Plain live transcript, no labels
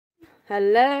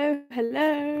Hello,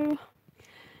 hello.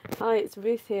 Hi, it's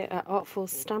Ruth here at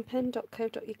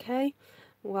artfulstampin.co.uk.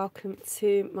 Welcome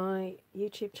to my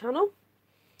YouTube channel.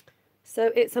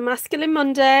 So it's a Masculine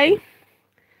Monday.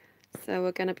 So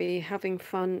we're going to be having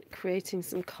fun creating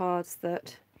some cards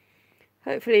that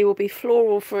hopefully will be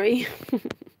floral free,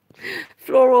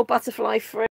 floral butterfly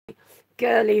free,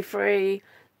 girly free.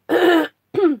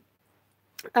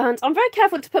 And I'm very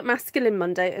careful to put Masculine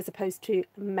Monday as opposed to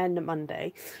Men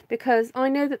Monday, because I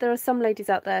know that there are some ladies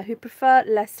out there who prefer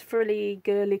less frilly,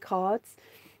 girly cards.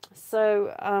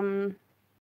 So,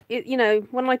 you know,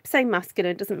 when I say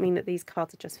masculine, it doesn't mean that these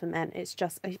cards are just for men. It's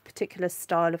just a particular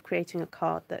style of creating a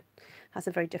card that has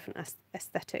a very different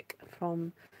aesthetic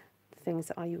from the things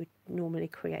that I would normally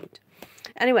create.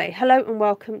 Anyway, hello and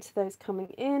welcome to those coming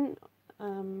in.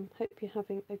 Hope you're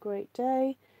having a great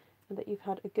day and that you've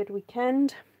had a good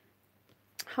weekend.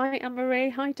 Hi Anne-Marie,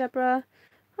 hi Deborah,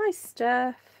 hi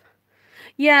Steph.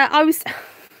 Yeah,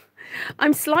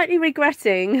 I'm slightly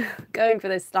regretting going for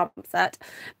this stamp set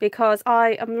because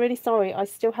I am really sorry I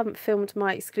still haven't filmed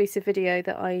my exclusive video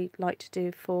that I like to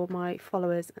do for my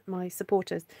followers, my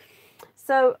supporters.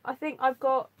 So I think I've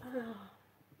got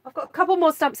a couple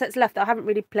more stamp sets left that I haven't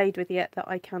really played with yet that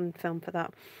I can film for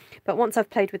that. But once I've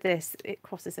played with this, it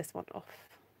crosses this one off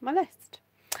my list.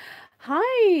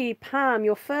 Hi Pam,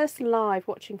 your first live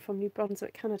watching from New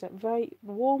Brunswick, Canada. Very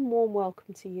warm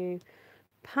welcome to you.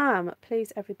 Pam,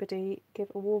 please everybody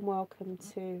give a warm welcome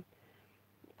to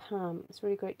Pam. It's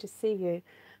really great to see you.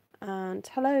 And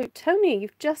hello Tony,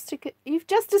 you've just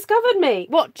discovered me.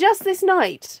 What, just this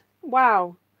night?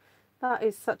 Wow, that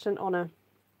is such an honour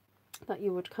that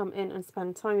you would come in and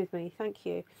spend time with me. Thank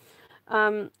you.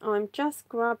 I'm just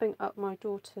grabbing up my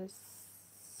daughter's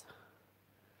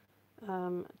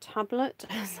tablet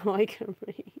so I can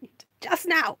read just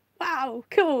now. Wow,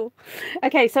 cool.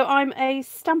 Okay, so I'm a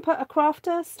stamper, a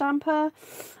crafter, stamper,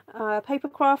 paper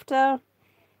crafter,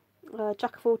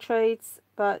 jack of all trades,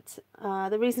 but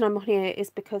the reason I'm on here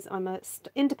is because I'm a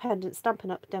independent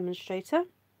Stampin' Up demonstrator,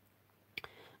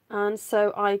 and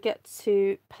so I get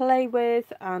to play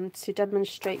with and to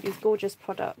demonstrate these gorgeous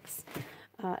products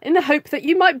in the hope that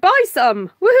you might buy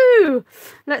some. Woohoo!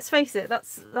 Let's face it,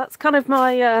 that's kind of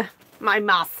my my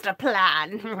master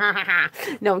plan.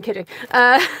 No, I'm kidding.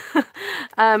 No,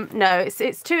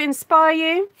 it's to inspire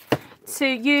you to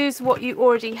use what you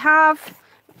already have,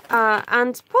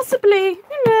 and possibly,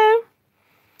 you know,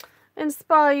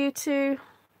 inspire you to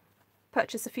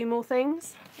purchase a few more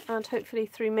things, and hopefully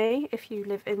through me, if you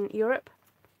live in Europe.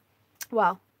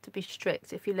 Well, to be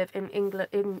strict, if you live in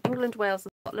England, Wales,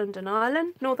 Scotland and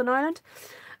Ireland, Northern Ireland,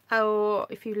 or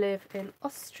if you live in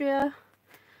Austria,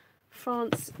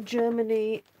 France,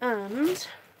 Germany and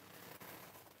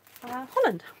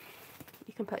Holland,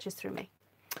 you can purchase through me.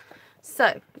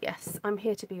 So yes, I'm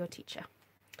here to be your teacher.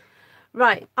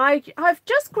 Right, I've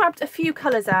just grabbed a few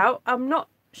colours out. I'm not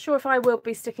sure if I will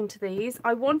be sticking to these.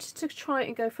 I wanted to try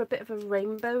and go for a bit of a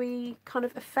rainbowy kind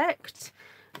of effect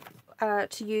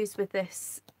to use with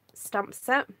this stamp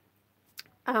set,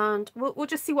 and we'll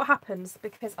just see what happens,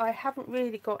 because I haven't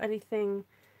really got anything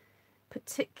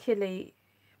particularly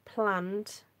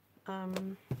planned.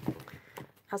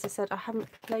 As I said, I haven't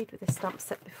played with this stamp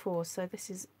set before, so this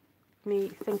is me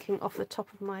thinking off the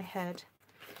top of my head.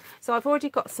 So I've already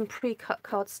got some pre-cut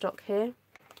cardstock here.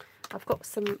 I've got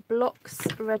some blocks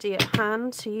ready at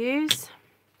hand to use,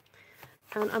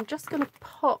 and I'm just going to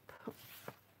pop,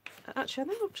 actually I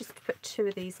think I'll just put 2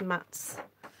 of these mats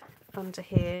under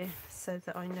here so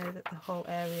that I know that the whole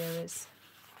area is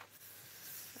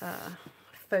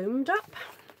foamed up.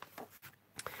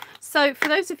 So for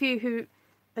those of you who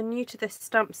are new to this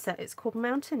stamp set, it's called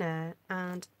Mountain Air,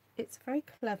 and it's very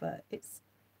clever. It's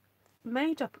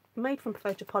made from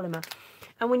photopolymer,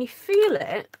 and when you feel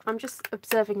it, I'm just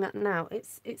observing that now,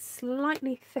 it's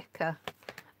slightly thicker,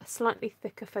 a slightly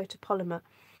thicker photopolymer.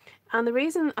 And the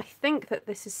reason I think that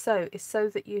this is so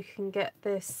that you can get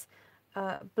this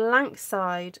blank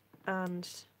side and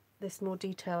this more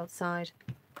detailed side.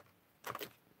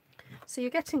 So you're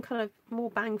getting kind of more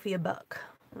bang for your buck,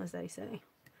 as they say.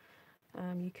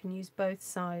 You can use both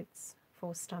sides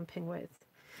for stamping with.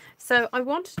 So I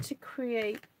wanted to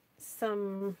create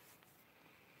some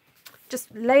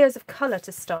just layers of colour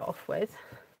to start off with.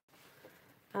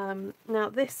 Now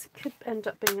this could end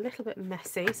up being a little bit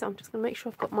messy, so I'm just going to make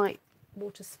sure I've got my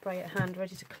water spray at hand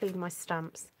ready to clean my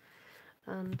stamps,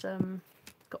 and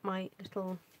got my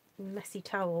little messy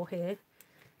towel here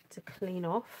to clean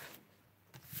off.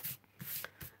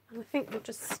 And I think we'll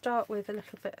just start with a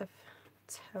little bit of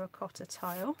terracotta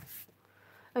tile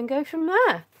and go from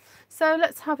there. So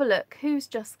let's have a look who's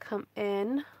just come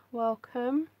in.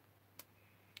 Welcome.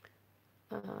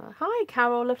 Hi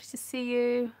Carol, lovely to see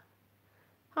you.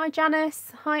 Hi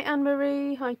Janice, hi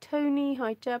Anne-Marie, hi Tony,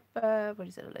 hi Deb, what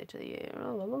is it later the year?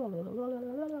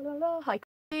 Hi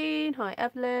Christine, hi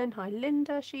Evelyn, hi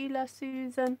Linda, Sheila,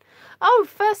 Susan. Oh,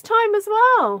 first time as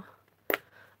well.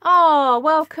 Oh,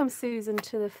 welcome Susan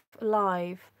to the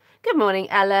live. Good morning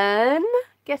Ellen,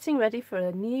 getting ready for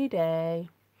a new day.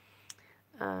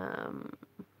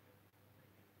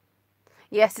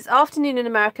 Yes, it's afternoon in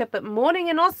America, but morning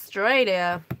in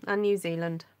Australia and New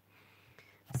Zealand.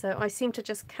 So I seem to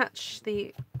just catch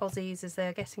the Aussies as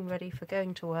they're getting ready for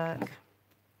going to work.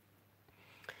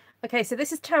 Okay, so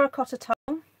this is terracotta tile.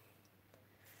 And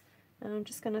I'm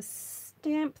just going to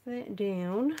stamp that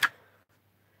down.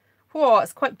 Whoa,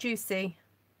 it's quite juicy.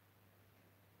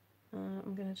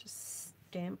 I'm going to just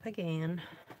stamp again.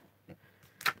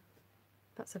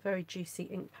 That's a very juicy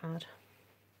ink pad.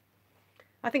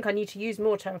 I think I need to use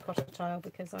more terracotta tile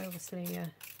because I obviously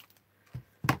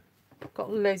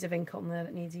got loads of ink on there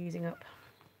that needs using up.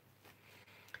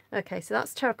 Okay, so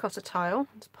that's terracotta tile.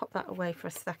 Let's pop that away for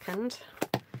a second.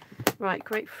 Right,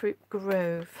 Grapefruit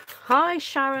Grove. Hi,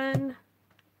 Sharon.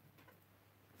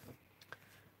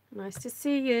 Nice to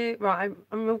see you. Right,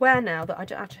 I'm aware now that I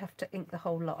don't actually have to ink the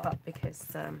whole lot up because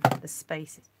the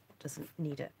space doesn't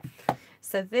need it.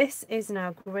 So this is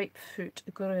now Grapefruit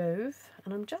Grove,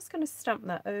 and I'm just going to stamp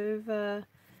that over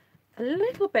a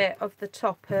little bit of the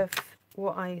top of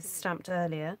what I stamped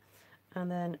earlier, and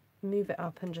then move it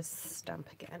up and just stamp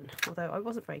again. Although I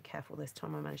wasn't very careful this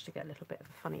time, I managed to get a little bit of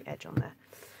a funny edge on there.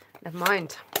 Never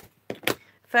mind.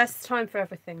 First time for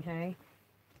everything, hey?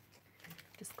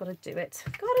 Just got to do it.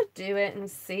 Got to do it and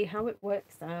see how it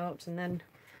works out, and then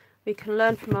we can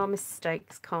learn from our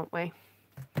mistakes, can't we?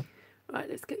 Right,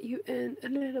 let's get you in a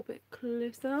little bit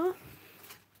closer. Oh,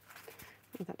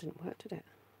 that didn't work, did it?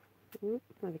 Ooh,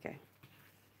 there we go.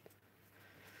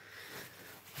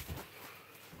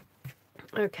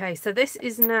 Okay, so this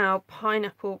is now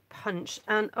Pineapple Punch,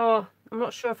 and oh, I'm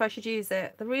not sure if I should use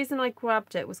it. The reason I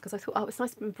grabbed it was because I thought, oh, it's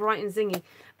nice and bright and zingy,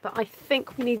 but I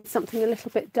think we need something a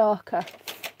little bit darker.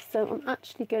 So I'm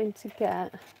actually going to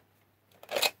get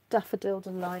Daffodil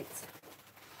Delight.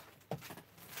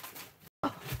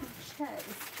 Oh, my chair is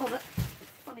full of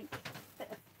funny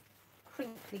bit of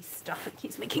crinkly stuff. It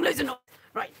keeps making loads of noise.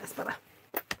 Right, that's better.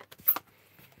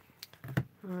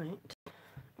 Right.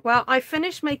 Well, I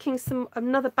finished making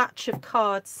another batch of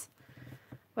cards.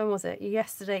 When was it?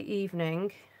 Yesterday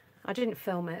evening. I didn't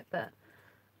film it, but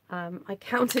I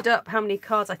counted up how many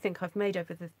cards I think I've made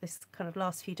over this kind of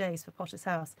last few days for Potter's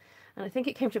House, and I think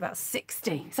it came to about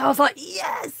 60. So I was like,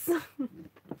 yes!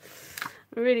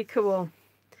 Really cool.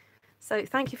 So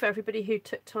thank you for everybody who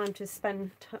took time to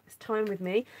spend time with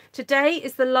me. Today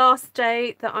is the last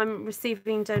day that I'm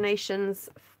receiving donations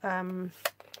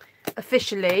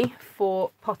officially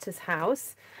for Potter's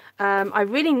House. I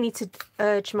really need to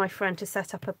urge my friend to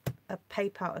set up a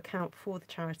PayPal account for the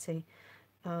charity,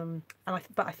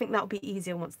 but I think that'll be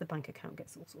easier once the bank account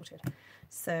gets all sorted.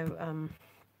 So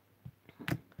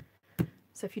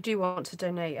so if you do want to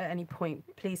donate at any point,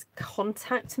 please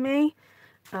contact me.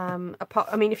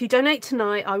 I mean, if you donate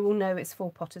tonight, I will know it's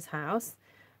for Potter's House,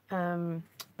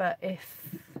 but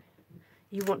if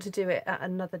you want to do it at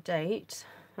another date,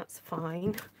 that's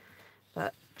fine.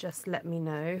 But just let me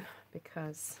know,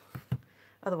 because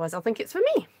otherwise I'll think it's for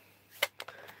me.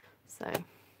 So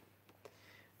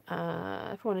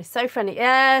everyone is so friendly.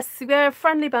 Yes, we're a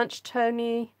friendly bunch,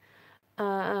 Tony.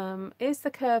 Is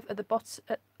the curve at the bottom?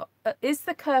 Is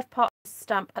the curve part of the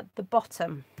stamp at the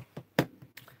bottom?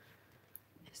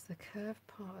 Is the curve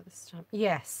part of the stamp?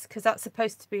 Yes, because that's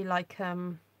supposed to be like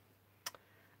a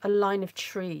line of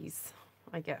trees,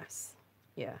 I guess.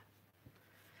 Yeah.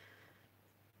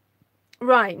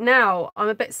 Right, now I'm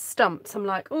a bit stumped. I'm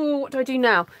like, oh, what do I do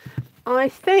now? I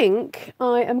think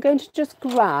I am going to just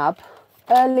grab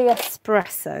early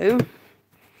espresso.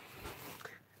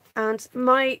 And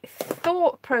my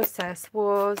thought process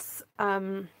was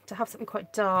to have something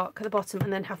quite dark at the bottom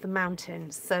and then have the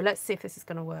mountains. So let's see if this is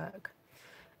going to work.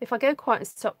 If I go quiet and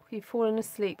stop, you've fallen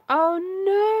asleep. Oh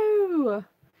no!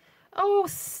 Oh,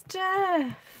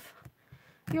 Steph!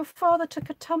 Your father took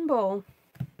a tumble.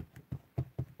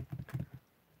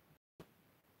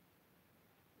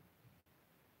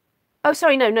 Oh,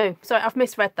 sorry, no. Sorry, I've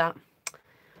misread that.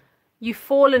 You've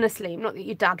fallen asleep, not that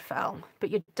your dad fell, but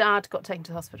your dad got taken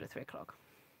to the hospital at 3 o'clock.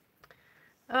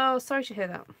 Oh, sorry to hear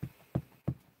that.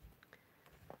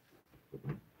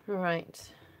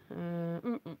 Right.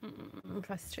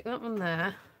 If I stick that one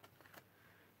there,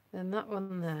 then that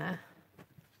one there.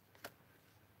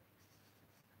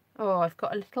 Oh, I've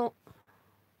got a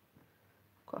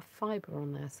fibre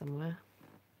on there somewhere.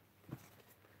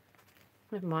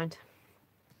 never mind.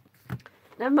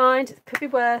 Never mind, it could be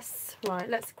worse. Right,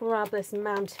 let's grab this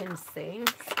mountain scene,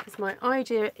 because my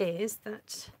idea is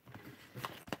that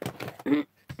we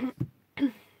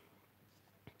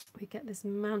get this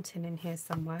mountain in here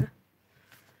somewhere.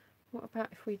 What about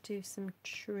if we do some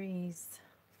trees?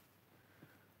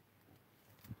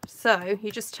 So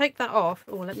you just take that off.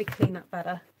 Oh, let me clean that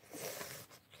better.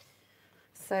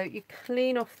 So you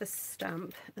clean off the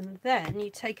stamp and then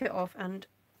you take it off and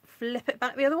flip it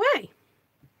back the other way.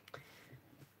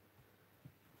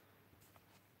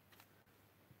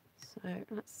 So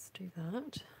let's do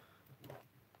that.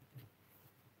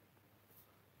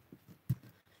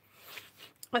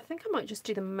 I think I might just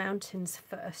do the mountains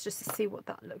first, just to see what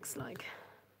that looks like.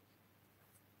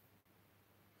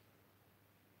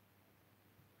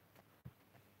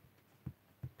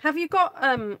 Have you got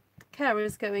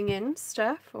carers going in,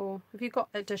 Steph, or have you got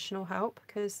additional help?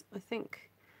 Because I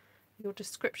think your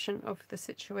description of the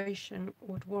situation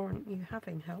would warrant you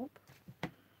having help.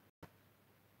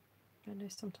 I know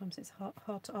sometimes it's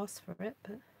hard to ask for it,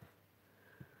 but...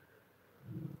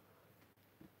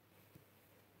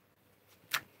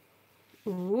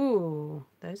 Ooh,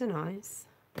 those are nice.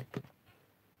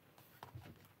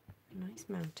 Nice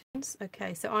mountains.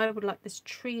 Okay, so I would like this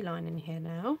tree line in here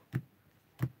now.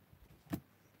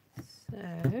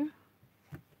 So,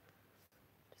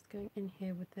 just going in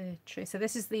here with the tree. So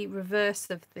this is the reverse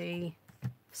of the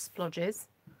splodges.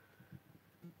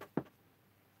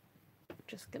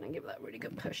 Just going to give that a really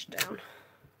good push down.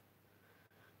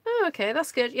 Oh, okay,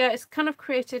 that's good. Yeah, it's kind of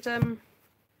created kind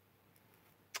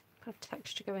of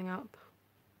texture going up.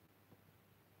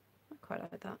 I quite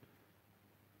like that.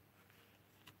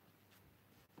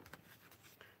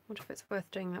 I wonder if it's worth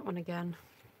doing that one again.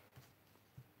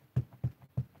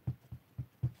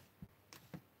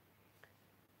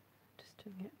 Just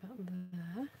doing it about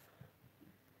there.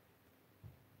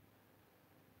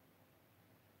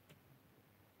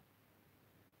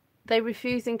 They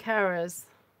refusing carers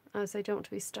as they don't want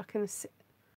to be stuck in the...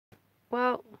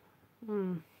 Well,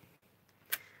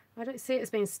 I don't see it as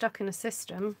being stuck in a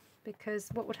system, because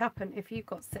what would happen if you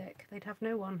got sick? They'd have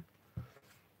no one.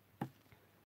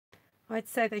 I'd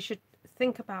say they should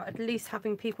think about at least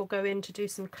having people go in to do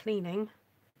some cleaning,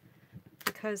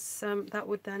 because that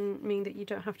would then mean that you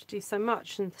don't have to do so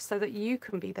much, and so that you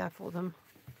can be there for them.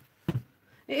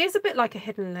 It is a bit like a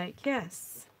hidden lake,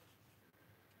 yes.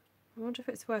 I wonder if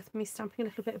it's worth me stamping a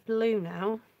little bit of blue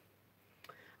now.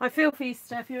 I feel for you,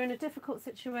 Steph. You're in a difficult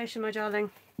situation, my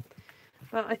darling.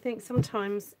 But I think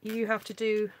sometimes you have to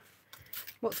do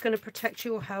what's going to protect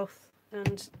your health.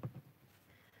 And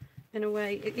in a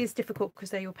way, it is difficult because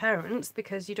they're your parents,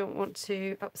 because you don't want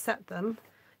to upset them.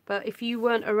 But if you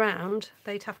weren't around,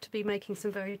 they'd have to be making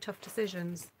some very tough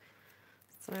decisions.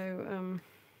 So,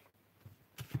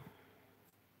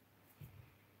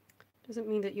 doesn't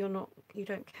mean that you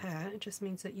don't care. It just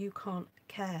means that you can't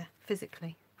care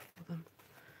physically for them.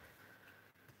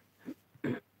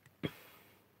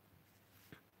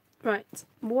 Right,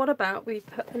 what about we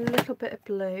put a little bit of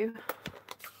blue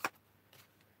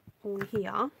on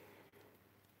here.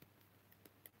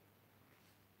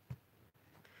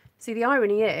 See, the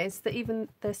irony is that even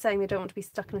they're saying they don't want to be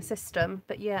stuck in a system,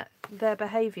 but yet their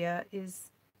behaviour is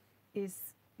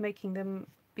making them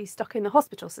be stuck in the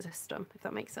hospital system, if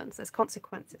that makes sense. There's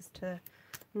consequences to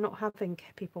not having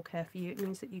people care for you. It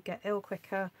means that you get ill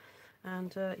quicker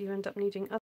and you end up needing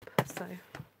other help. So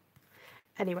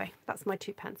anyway, that's my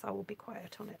 2 pence. I will be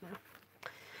quiet on it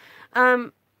now.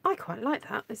 I quite like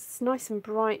that. It's nice and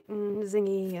bright and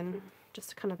zingy and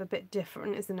just kind of a bit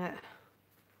different, isn't it?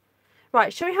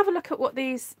 Right, shall we have a look at what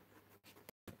these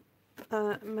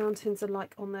mountains are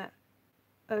like on their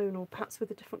own, or perhaps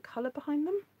with a different colour behind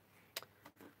them?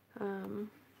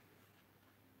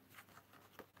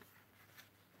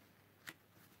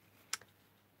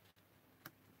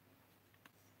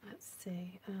 Let's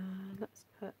see, let's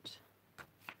put...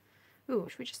 Ooh,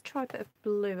 should we just try a bit of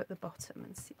blue at the bottom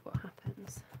and see what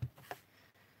happens?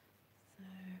 So,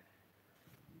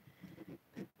 a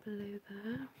bit of blue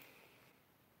there.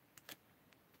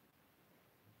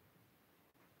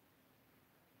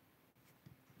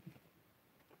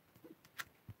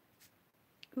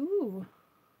 Ooh.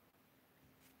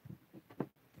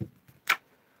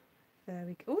 There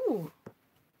we go. Ooh.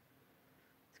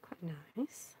 It's quite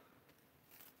nice.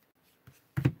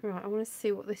 Right, I want to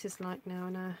see what this is like now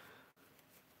in a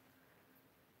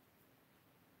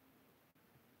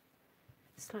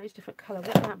slightly different colour.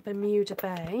 What about Bermuda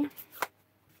Bay?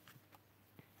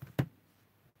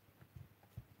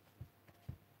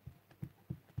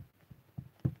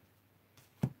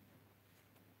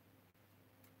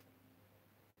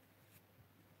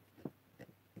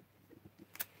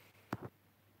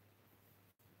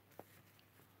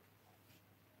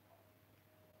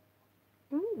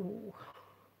 Ooh.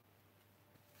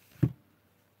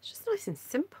 It's just nice and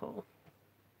simple.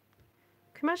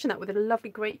 Can you imagine that with a lovely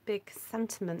great big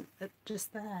sentiment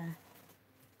just there.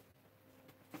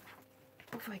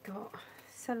 What have I got?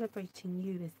 Celebrating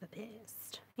you is the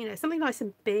best. You know, something nice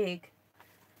and big.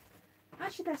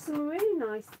 Actually, there's some really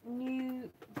nice new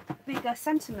bigger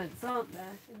sentiments, aren't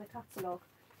there, in the catalogue?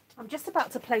 I'm just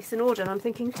about to place an order and I'm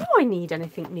thinking, do I need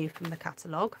anything new from the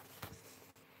catalogue?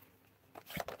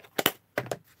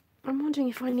 I'm wondering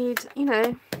if I need, you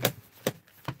know,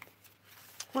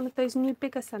 one of those new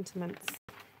bigger sentiments.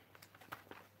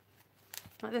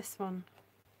 Like this one.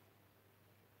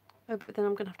 Oh, but then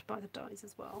I'm going to have to buy the dies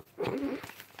as well.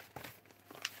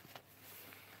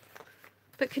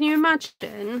 But can you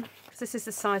imagine, because this is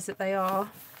the size that they are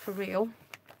for real,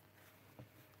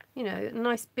 you know, a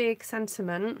nice big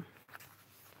sentiment.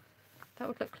 That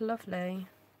would look lovely.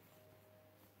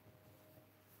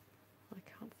 I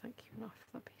can't thank you enough.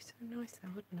 That'd be so nice though,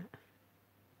 wouldn't it?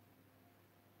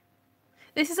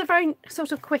 This is a very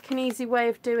sort of quick and easy way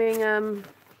of doing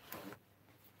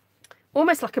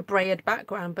almost like a braid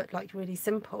background, but like really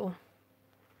simple.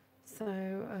 So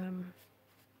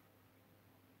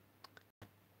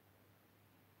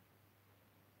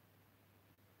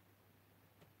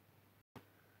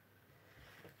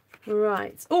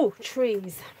right. Oh,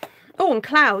 trees. Oh, and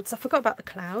clouds. I forgot about the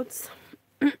clouds.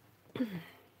 Let's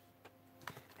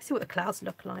see what the clouds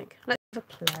look like. Let's have a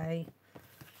play.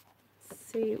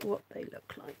 See what they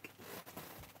look like.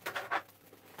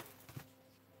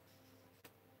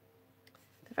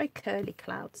 They're very curly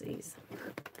clouds, these.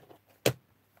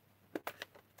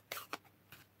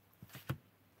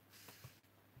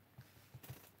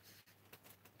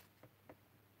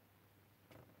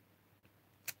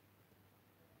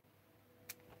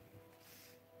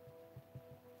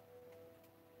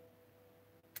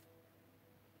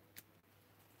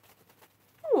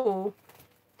 Oh,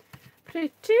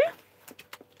 pretty.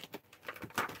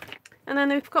 And then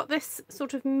we've got this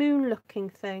sort of moon looking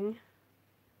thing.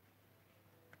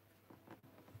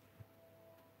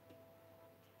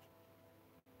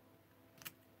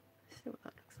 Let's see what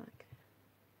that looks like.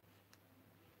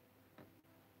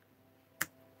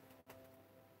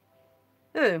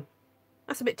 Oh,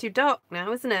 that's a bit too dark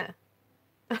now, isn't it?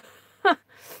 Not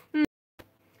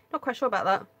quite sure about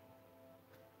that.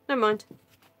 Never mind.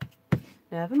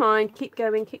 Never mind. Keep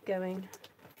going, keep going.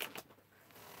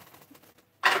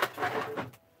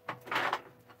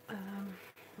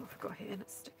 What have I got here?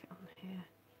 Let's stick it on here.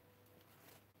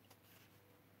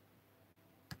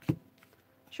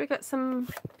 Should we get some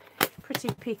pretty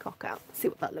peacock out? See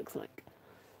what that looks like.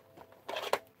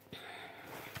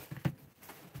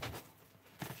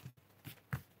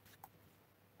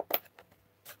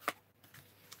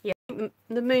 Yeah,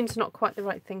 the moon's not quite the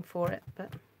right thing for it,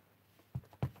 but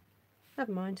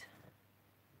never mind.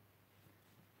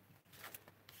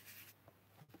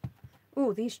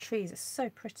 Oh, these trees are so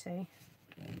pretty.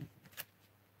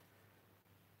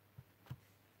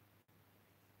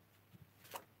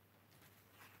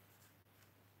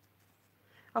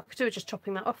 I could do with just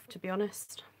chopping that off, to be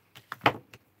honest.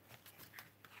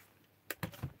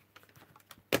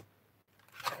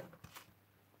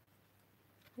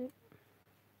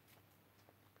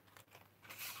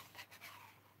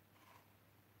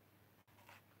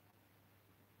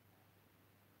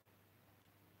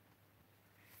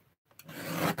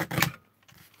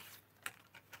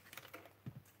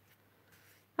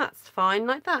 That's fine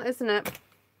like that, isn't it?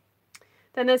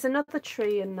 Then there's another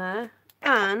tree in there.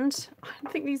 And I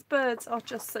think these birds are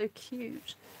just so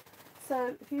cute.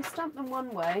 So if you stamp them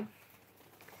one way,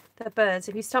 they're birds.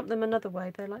 If you stamp them another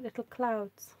way, they're like little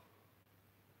clouds.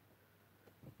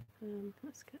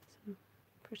 Let's get some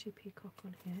pretty peacock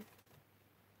on here.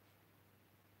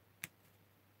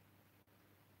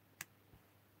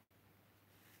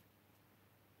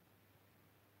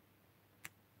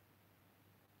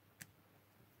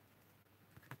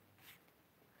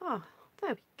 Oh,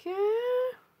 there we go.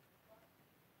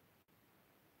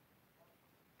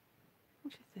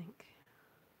 What do you think?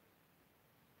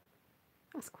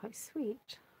 That's quite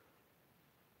sweet.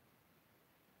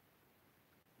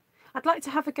 I'd like to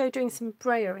have a go doing some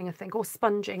brayering, I think, or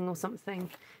sponging or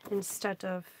something instead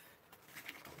of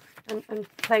and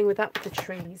playing with that with the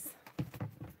trees.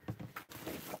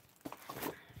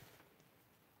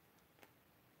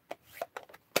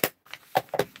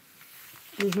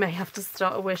 You may have to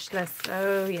start a wish list.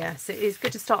 Oh yes, it is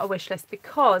good to start a wish list,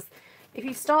 because if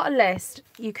you start a list,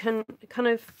 you can kind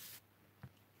of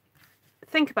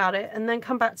think about it and then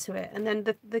come back to it, and then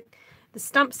the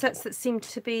stamp sets that seem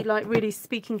to be like really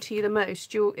speaking to you the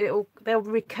most, they'll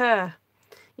recur.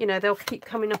 You know, they'll keep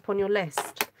coming up on your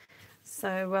list.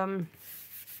 So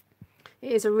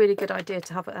it is a really good idea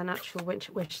to have an actual wish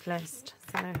list.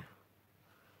 So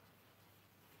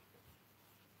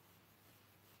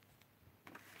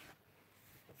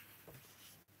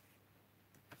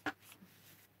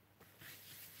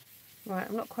right,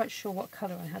 I'm not quite sure what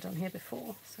colour I had on here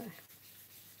before, so I'm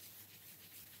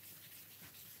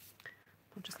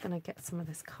just going to get some of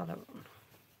this colour on.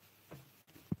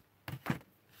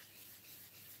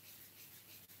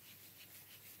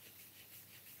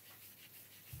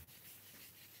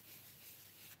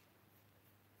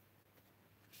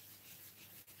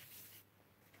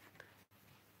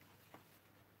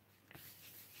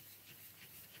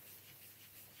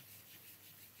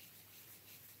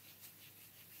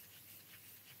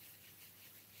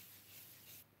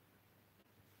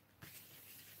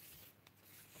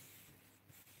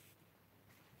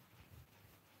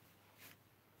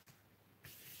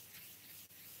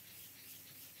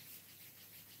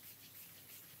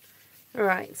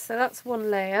 Right, so that's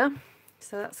one layer.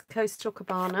 So that's Coastal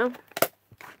Cabana.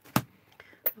 I'll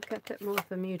get a bit more of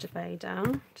Bermuda Bay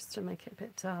down just to make it a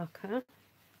bit darker.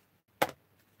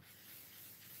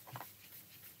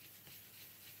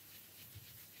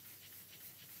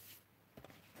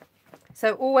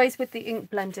 So always with the ink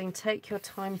blending, take your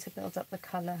time to build up the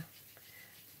colour.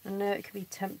 I know it can be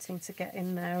tempting to get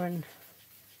in there, and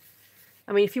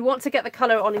I mean, if you want to get the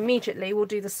colour on immediately, we'll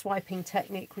do the swiping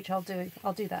technique, which I'll do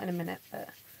that in a minute. But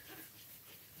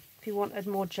if you want a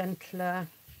more gentler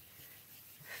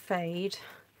fade,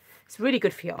 it's really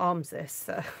good for your arms, this,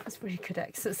 so it's really good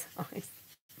exercise.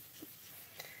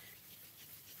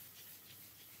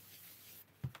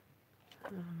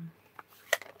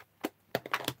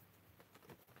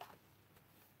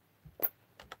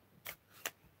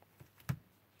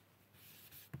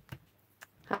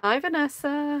 Hi,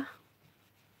 Vanessa.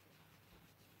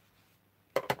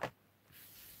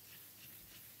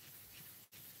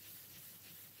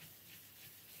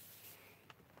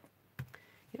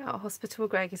 You're at a hospital,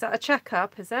 Greg. Is that a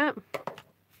checkup, is it?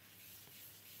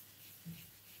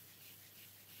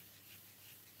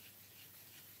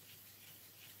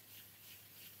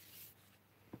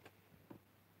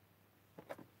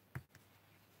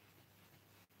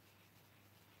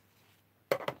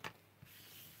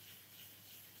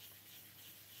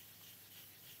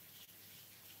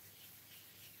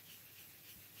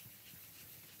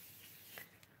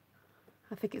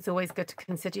 I think it's always good to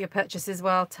consider your purchase as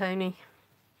well, Tony.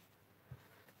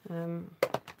 I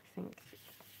think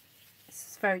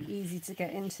it's very easy to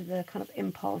get into the kind of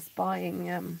impulse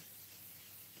buying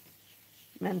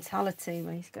mentality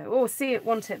where you go, oh, see it,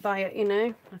 want it, buy it, you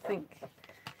know. I think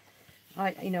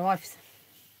I've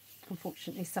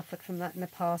unfortunately suffered from that in the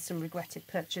past and regretted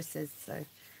purchases, so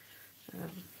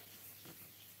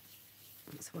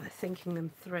it's worth thinking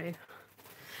them through.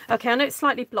 Okay, I know it's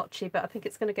slightly blotchy, but I think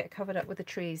it's going to get covered up with the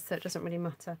trees, so it doesn't really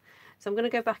matter. So I'm going to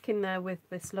go back in there with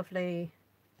this lovely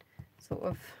sort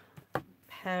of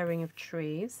pairing of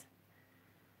trees,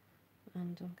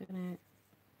 and I'm going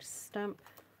to stamp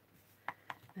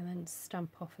and then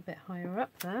stamp off a bit higher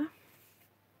up there.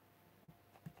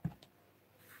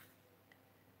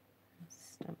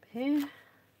 Stamp here,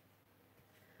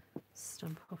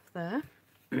 stamp off there.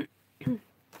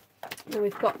 Then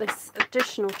we've got this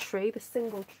additional tree, the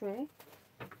single tree.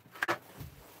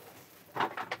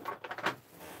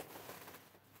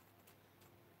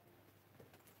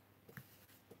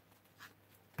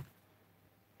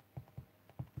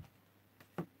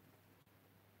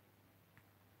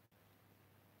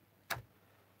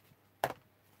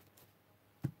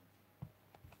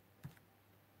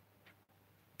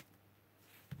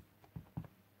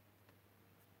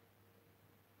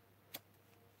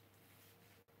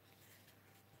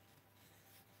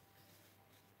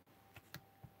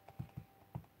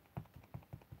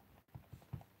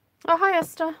 Oh, hi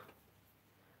Esther.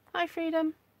 Hi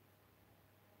Freedom.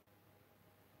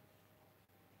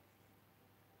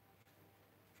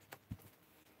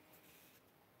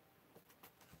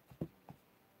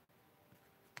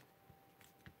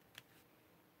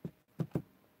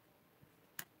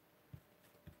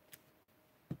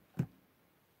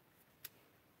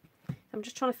 I'm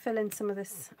just trying to fill in some of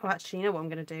this. Oh, actually, you know what I'm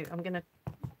going to do? I'm going to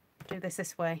do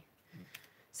this way.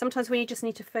 Sometimes when you just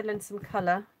need to fill in some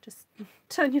colour, just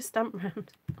turn your stamp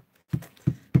round.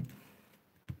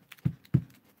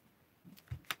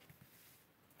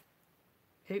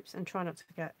 Oops, and try not to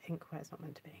get ink where it's not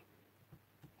meant to be.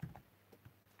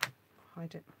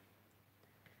 Hide it.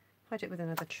 Hide it with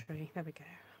another tree. There we go.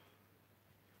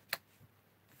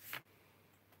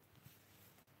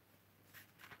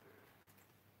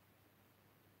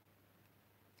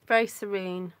 Very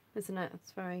serene, isn't it?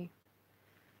 It's very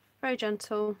Very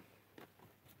gentle.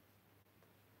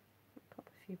 Pop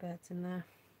a few birds in there.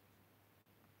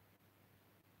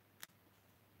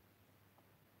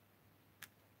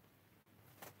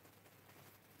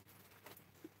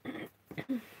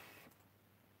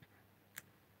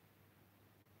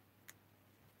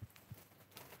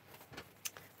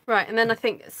 Right, and then I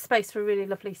think space for a really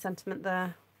lovely sentiment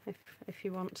there, if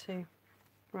you want to.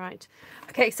 Right,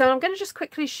 okay, so I'm going to just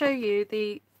quickly show you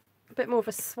a bit more of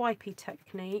a swipey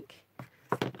technique.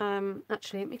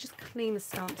 Actually, let me just clean the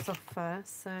stamps off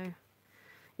first. So,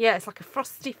 yeah, it's like a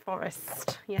frosty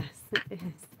forest. Yes, it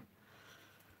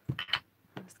is.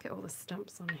 Let's get all the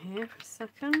stamps on here for a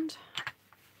second.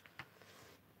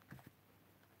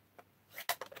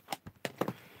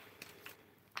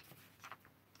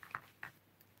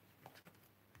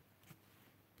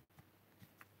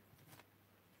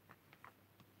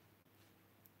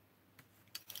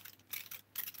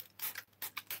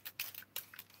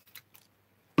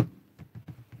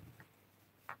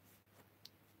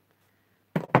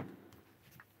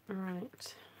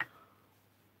 Right.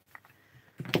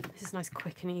 This is a nice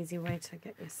quick and easy way to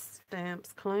get your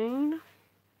stamps clean.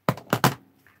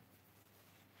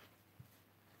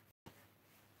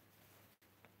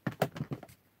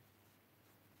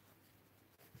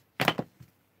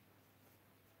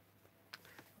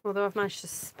 Although I've managed to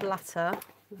splatter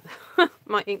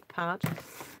my ink pad.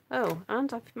 Oh,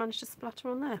 and I've managed to splatter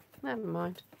on there. Never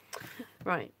mind.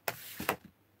 Right.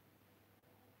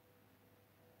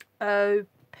 Oh,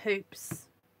 poops.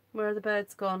 Where are the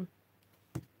birds gone?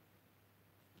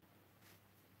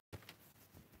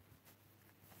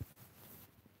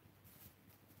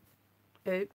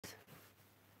 Oops.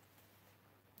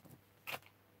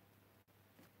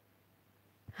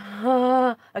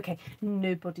 Okay,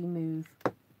 nobody move.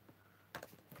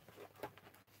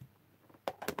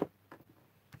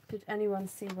 Did anyone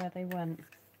see where they went?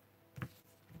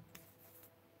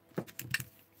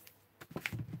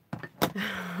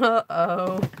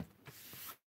 Uh-oh.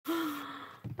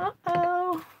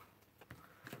 Uh-oh.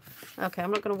 Okay,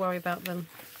 I'm not going to worry about them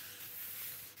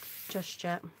just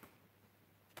yet.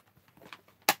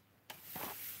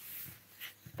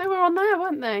 They were on there,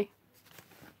 weren't they?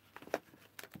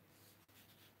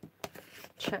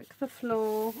 Check the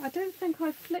floor. I don't think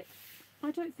I flicked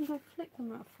them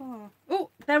that far. Oh,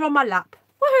 they're on my lap.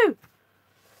 Woohoo!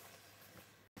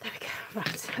 There we go.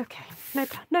 Right, okay.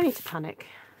 No need to panic.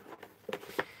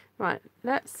 Right,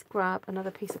 let's grab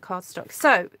another piece of cardstock.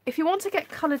 So, if you want to get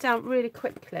colour down really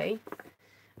quickly,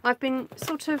 I've been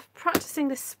sort of practicing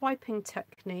this swiping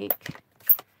technique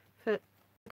for a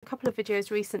couple of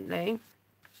videos recently.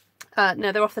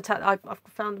 No, they're off the tab. I've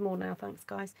found them all now, thanks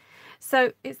guys.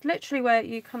 So it's literally where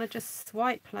you kind of just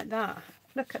swipe like that.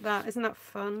 Look at that, isn't that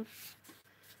fun?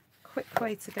 Quick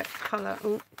way to get colour.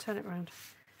 Oh, turn it around.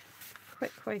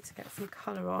 Quick way to get some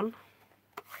colour on.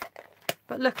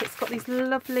 But look, it's got these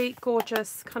lovely,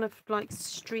 gorgeous kind of like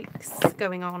streaks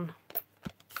going on.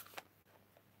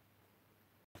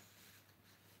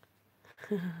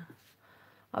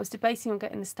 I was debating on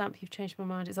getting the stamp. You've changed my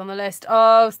mind. It's on the list.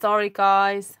 Oh, sorry,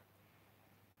 guys.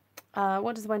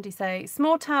 What does Wendy say?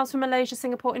 Small towels from Malaysia,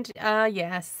 Singapore, India.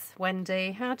 Yes,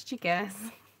 Wendy. How did you guess?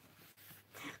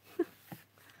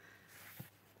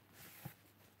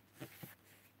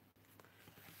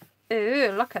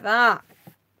 Ooh, look at that.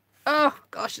 Oh,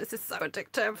 gosh, this is so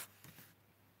addictive.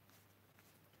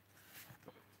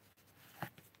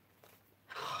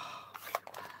 Oh, my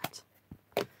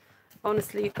word.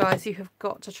 Honestly, you guys, you have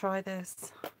got to try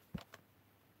this.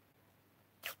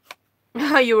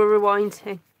 You were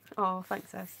rewinding. Oh,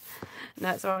 thanks, Ez.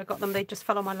 No, it's alright, I got them. They just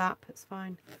fell on my lap. It's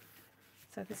fine.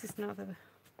 So this is another...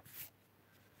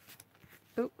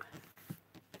 Ooh.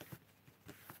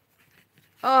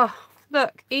 Oh,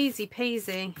 look. Easy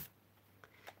peasy.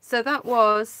 So that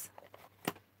was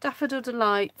Daffodil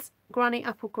Delight, Granny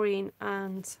Apple Green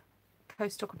and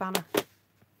Coastal Cabana.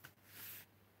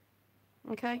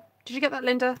 Okay. Did you get that,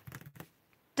 Linda?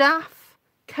 Daff,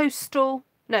 Coastal...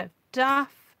 No,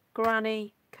 Daff,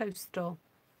 Granny, Coastal.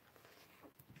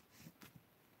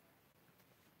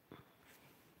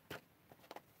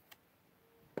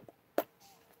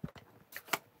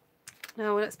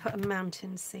 Now let's put a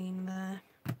mountain scene there.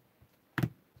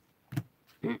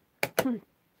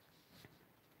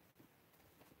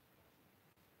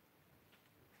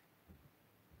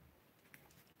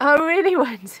 Oh, really,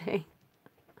 Wendy?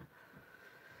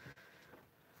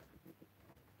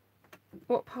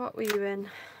 What part were you in?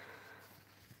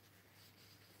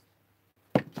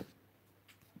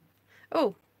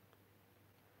 Oh.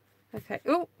 Okay.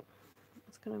 Oh.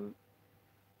 That's gonna...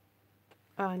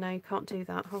 Oh, no, you can't do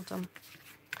that. Hold on.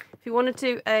 If you want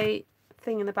to do a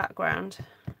thing in the background,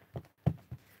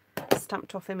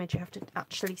 stamped off image, you have to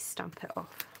actually stamp it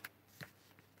off.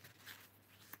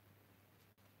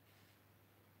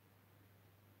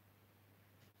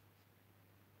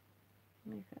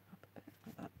 Move it up a bit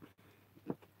like that.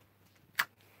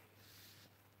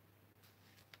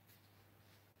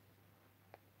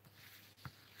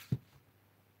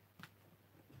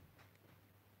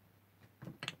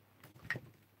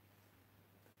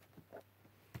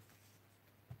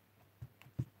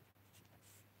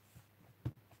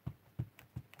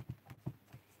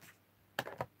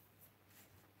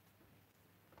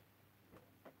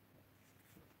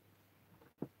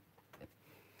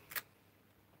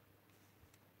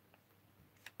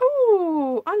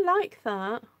 Oh, I like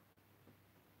that.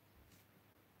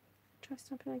 Try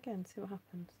stamping again, see what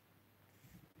happens.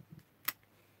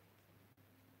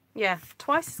 Yeah,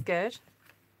 twice as good.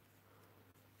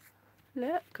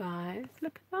 Look, guys,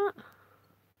 look at that.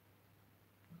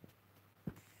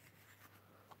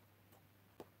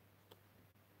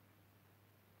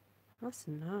 That's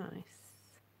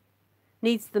nice.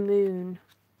 Needs the moon.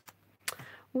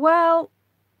 Well,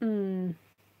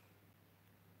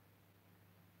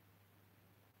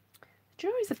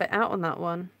 jury's a bit out on that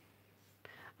one.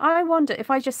 I wonder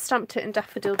if I just stamped it in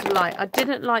Daffodil Delight. I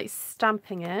didn't like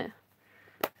stamping it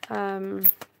in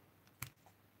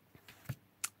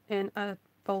a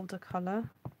bolder colour.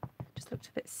 Just looked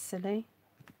a bit silly.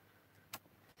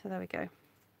 So there we go.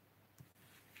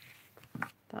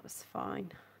 That's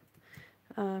fine.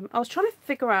 I was trying to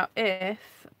figure out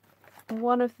if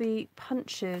one of the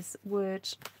punches would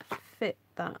fit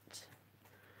that.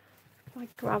 If I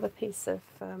grab a piece of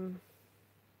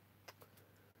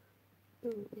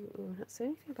that's the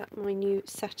only thing about my new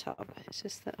setup. It's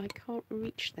just that I can't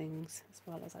reach things as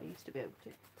well as I used to be able to.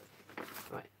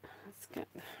 Right, let's get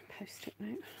the post-it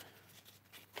note.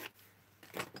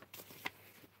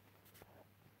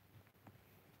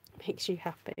 Makes you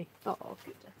happy. Oh,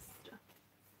 goodness.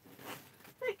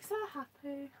 Makes her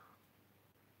happy.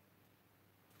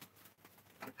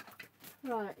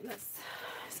 Right,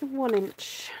 it's a 1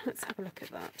 inch. Let's have a look at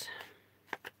that.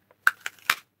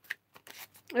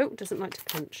 Oh, doesn't like to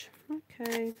punch.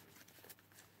 Okay.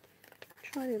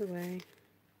 Try the other way.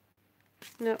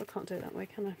 No, I can't do it that way,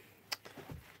 can I?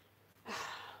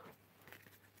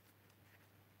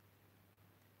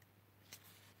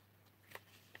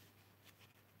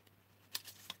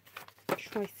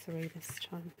 Try 3 this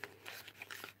time.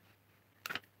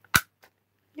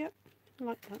 Yep, I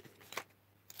like that.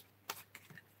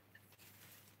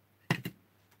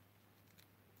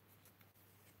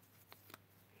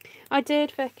 I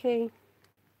did, Vicky.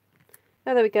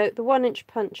 Oh, there we go. The 1 inch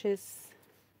punch is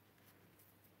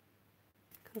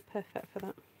kind of perfect for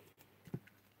that.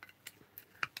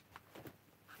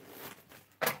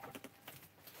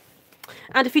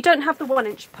 And if you don't have the 1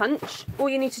 inch punch, all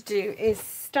you need to do is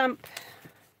stamp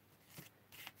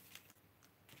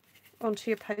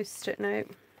onto your post-it note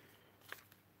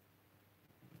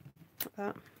like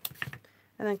that,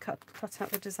 and then cut out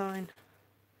the design.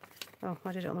 Oh,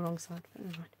 I did it on the wrong side, but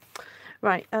never mind.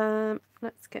 Right,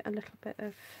 let's get a little bit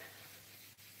of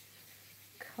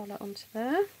colour onto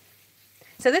there.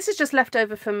 So this is just left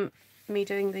over from me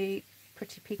doing the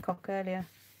pretty peacock earlier.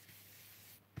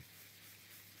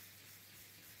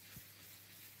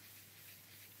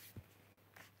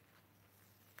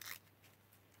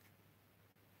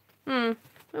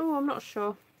 Oh, I'm not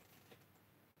sure.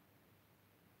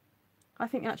 I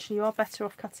think actually you are better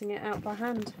off cutting it out by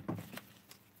hand.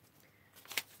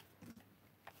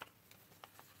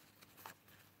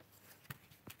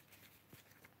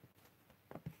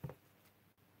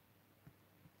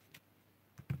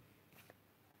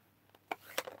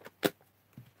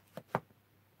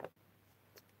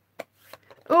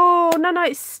 Oh, no,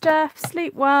 night, Steph.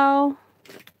 Sleep well.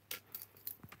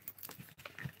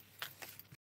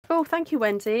 Oh, thank you,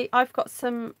 Wendy. I've got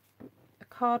some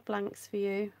card blanks for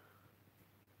you.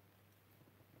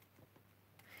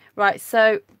 Right,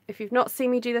 so if you've not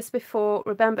seen me do this before,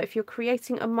 remember, if you're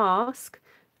creating a mask,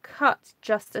 cut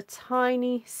just a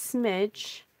tiny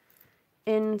smidge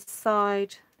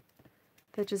inside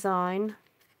the design,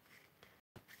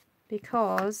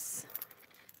 because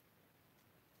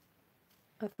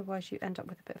otherwise you end up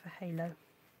with a bit of a halo.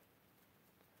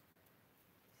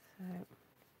 So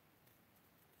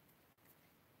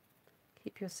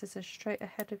keep your scissors straight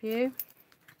ahead of you.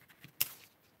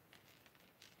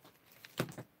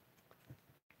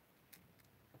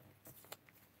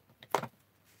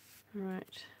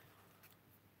 Right.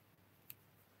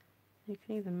 You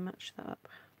can even match that up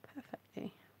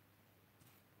perfectly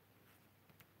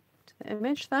to the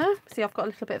image there. See, I've got a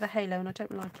little bit of a halo and I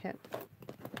don't like it.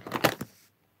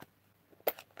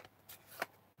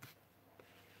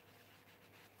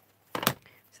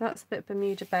 So that's a bit of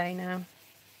Bermuda Bay now.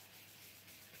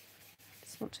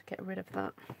 Just want to get rid of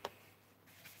that.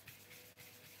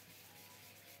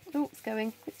 Oh, it's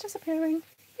going. It's disappearing.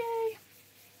 Yay!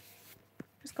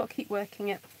 Just got to keep working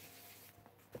it.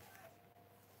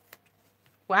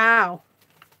 Wow.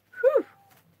 Whew.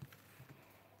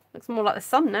 Looks more like the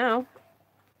sun now.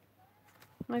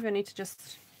 Maybe I need to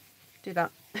just do that.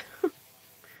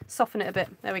 Soften it a bit.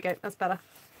 There we go. That's better.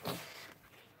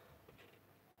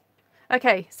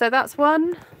 Okay, so that's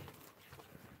 1,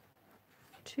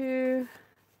 2,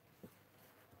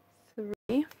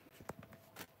 3.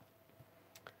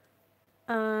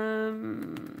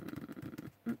 I'm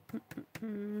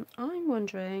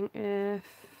wondering if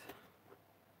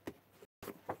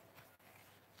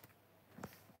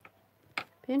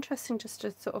it'd be interesting just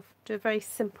to sort of do a very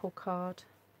simple card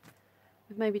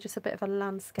with maybe just a bit of a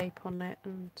landscape on it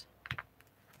and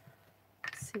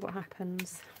see what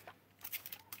happens.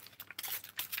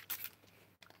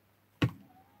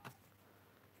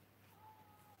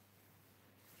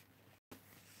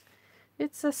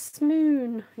 It's a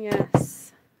smoon,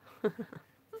 yes.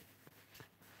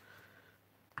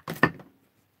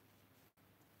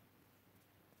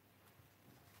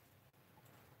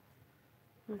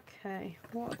 Okay,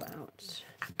 what about...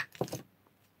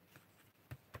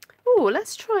 Oh,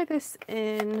 let's try this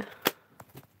in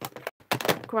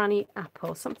Granny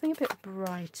Apple, something a bit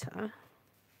brighter.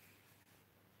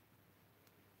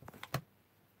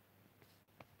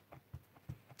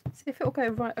 See if it'll go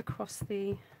right across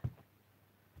the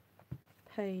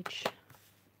page.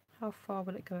 How far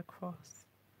will it go across?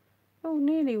 Oh,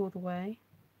 nearly all the way.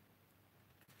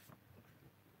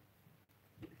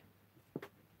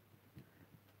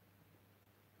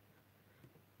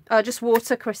 Just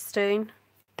water, Christine.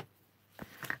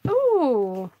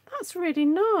 Oh, that's really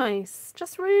nice.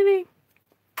 Just really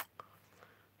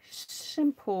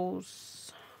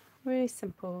simples. Really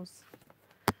simples.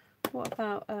 What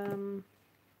about a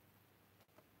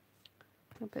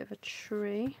bit of a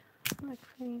tree?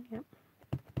 Okay, yep.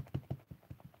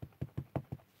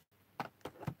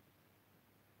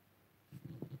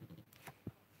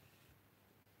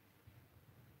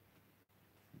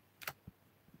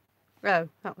 Oh,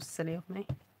 that was silly of me.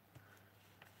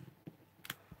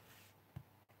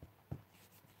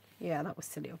 Yeah, that was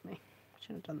silly of me.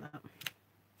 Shouldn't have done that.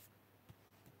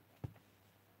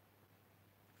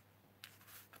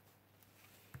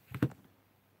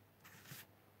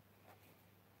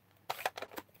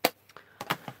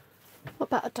 What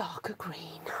about a darker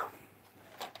green?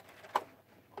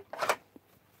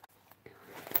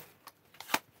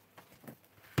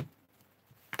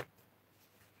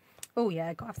 Oh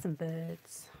yeah, gotta have some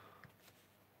birds.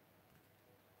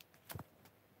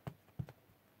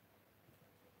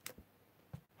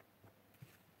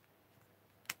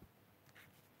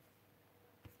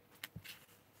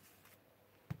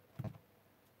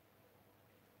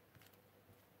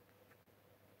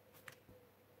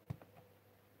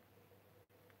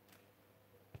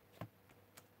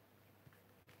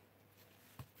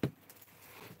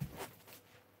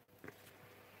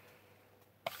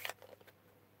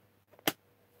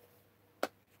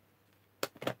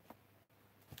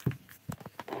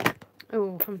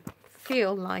 Oh, I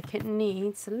feel like it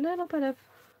needs a little bit of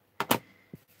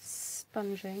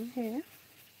sponging here.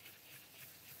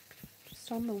 Just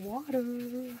on the water.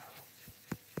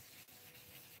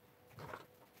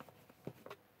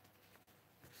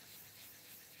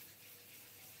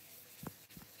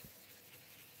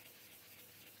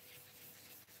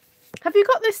 Have you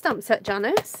got this stamp set,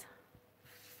 Janice?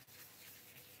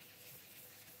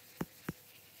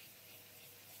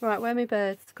 Right, where are my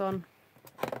birds gone?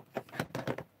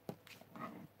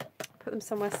 Put them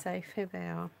somewhere safe. Here they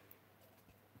are.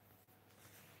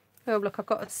 Oh, look, I've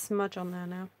got a smudge on there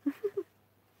now.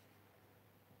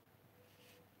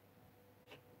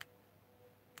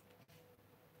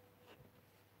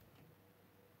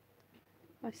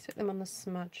 I stick them on the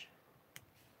smudge.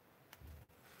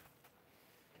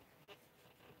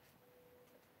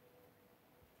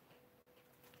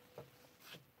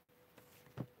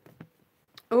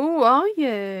 Oh, are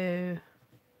you?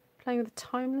 Playing with the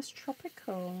Timeless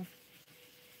Tropical.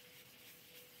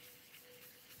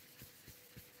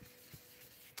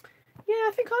 Yeah,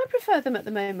 I think I prefer them at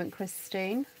the moment,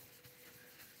 Christine.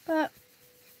 But,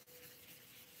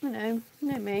 you know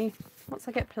me. Once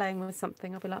I get playing with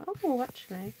something, I'll be like, oh,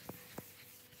 actually.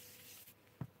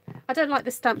 I don't like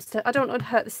the stamps to, I don't want to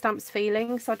hurt the stamps'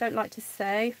 feelings, so I don't like to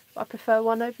say I prefer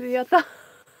one over the other.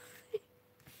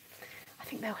 I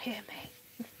think they'll hear me.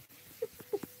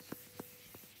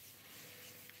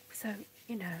 So,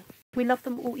 you know, we love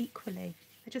them all equally.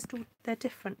 They're just all, they're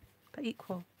different, but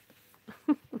equal.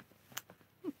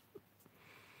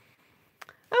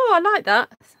 Oh, I like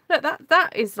that. Look,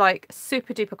 that is like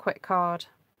super duper quick card.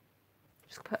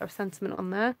 Just put a sentiment on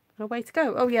there. And away to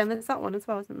go. Oh yeah, and there's that one as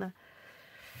well, isn't there?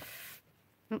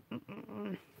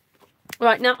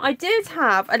 Right, now I did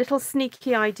have a little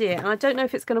sneaky idea, and I don't know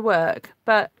if it's going to work,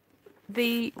 but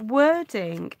the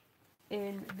wording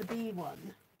in the B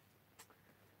one,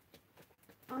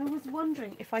 I was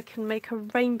wondering if I can make a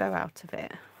rainbow out of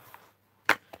it.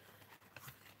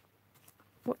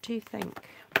 What do you think?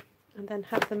 And then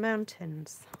have the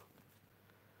mountains.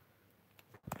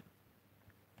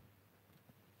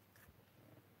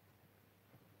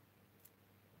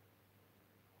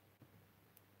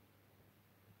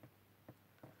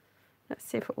 Let's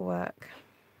see if it will work.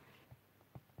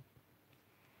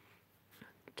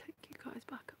 Take you guys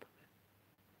back up a bit.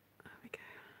 There we go.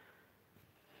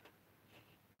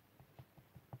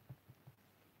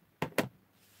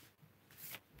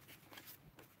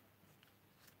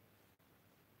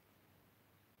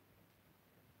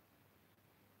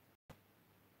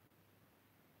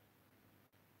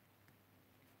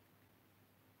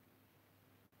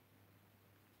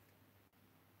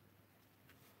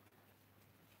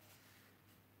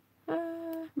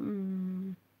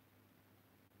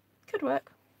 Could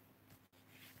work.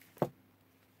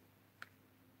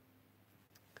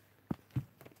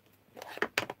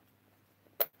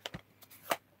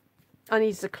 I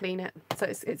need to clean it, so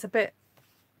it's a bit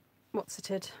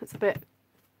what's-it-ed. It's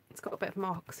got a bit of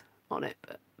marks on it,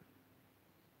 but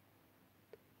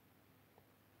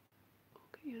I'll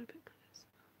get you in a bit closer.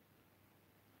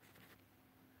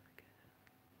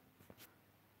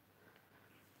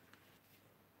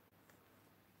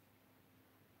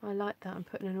 I like that. I'm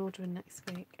putting an order in next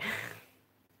week.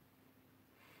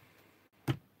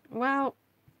 Well,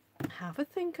 have a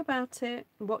think about it.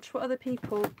 Watch what other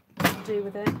people do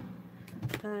with it.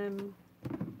 I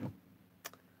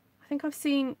think I've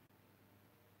seen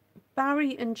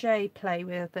Barry and Jay play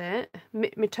with it.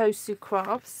 Mitosu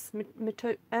Crafts.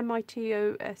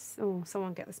 M-I-T-O-S. Oh,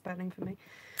 someone get the spelling for me.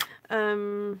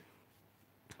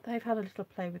 They've had a little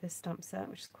play with this stamp set,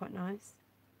 which is quite nice.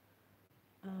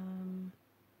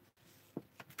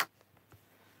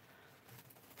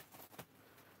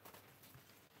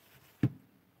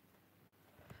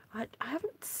 I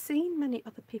haven't seen many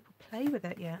other people play with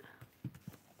it yet.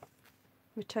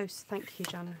 Mitosu, thank you,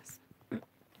 Janice.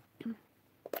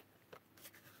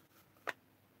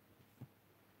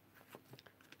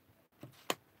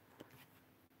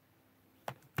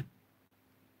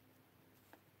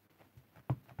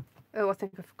 Oh, I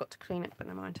think I forgot to clean it, but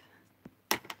never mind.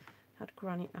 Had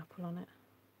granny apple on it.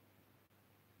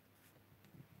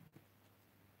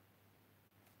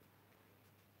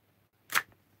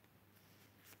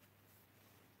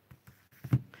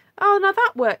 Oh, now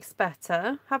that works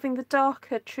better, having the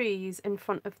darker trees in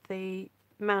front of the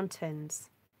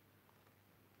mountains.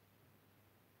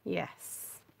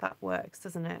 Yes, that works,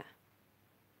 doesn't it?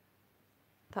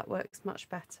 That works much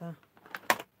better.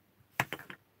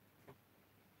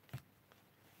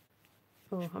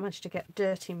 Oh, I managed to get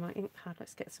dirty in my ink pad.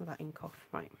 Let's get some of that ink off.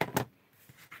 Right.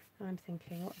 I'm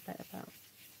thinking,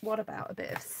 what about a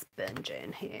bit of sponge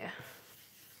in here?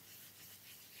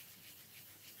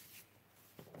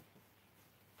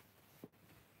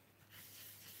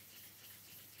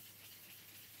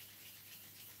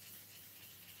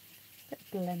 Bit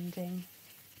of blending.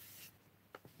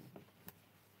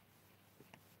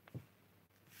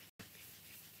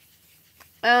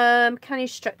 Can you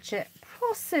stretch it?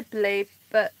 Possibly,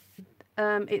 but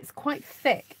it's quite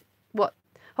thick. What?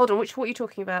 Hold on, what are you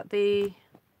talking about?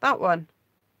 That one?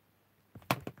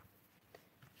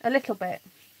 A little bit.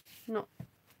 Not.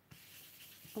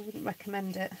 I wouldn't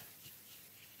recommend it.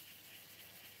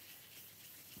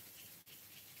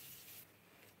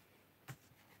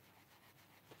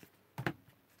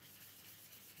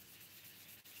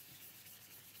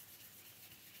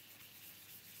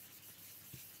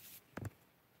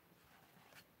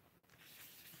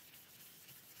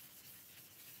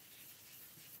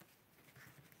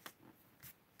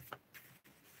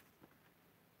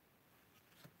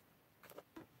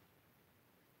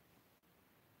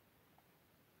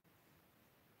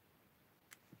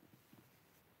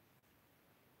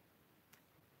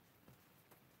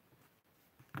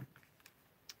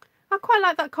 I quite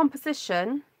like that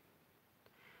composition.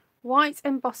 White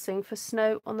embossing for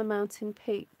snow on the mountain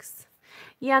peaks.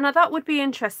 Yeah, now that would be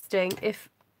interesting if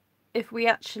we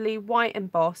actually white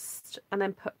embossed and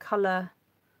then put colour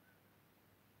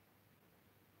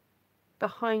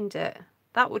behind it.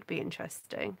 That would be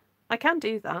interesting. I can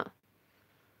do that.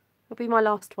 It'll be my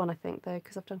last one, I think, though,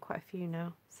 because I've done quite a few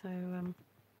now. So,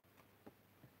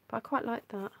 but I quite like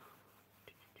that.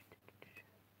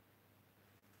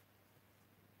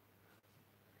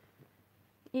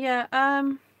 Yeah,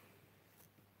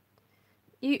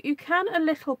 you can a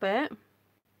little bit.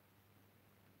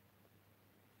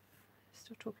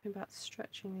 Still talking about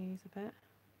stretching these a bit.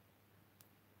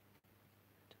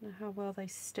 Don't know how well they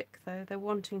stick though. They're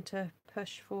wanting to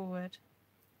push forward.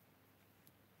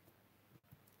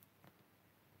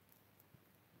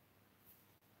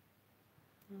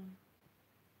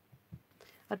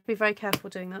 I'd be very careful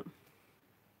doing that.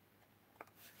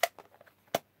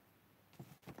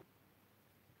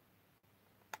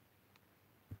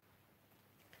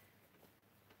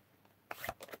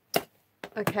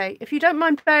 Okay, if you don't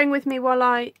mind bearing with me while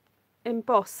I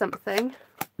emboss something,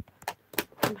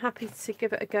 I'm happy to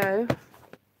give it a go.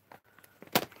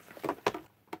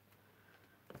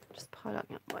 Just piling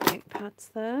up my ink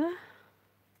pads there.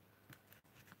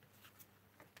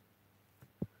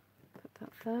 Put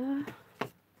that there.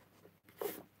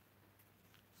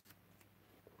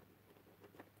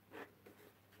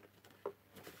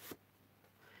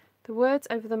 The words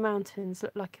over the mountains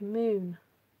look like a moon.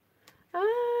 Ah,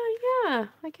 yeah,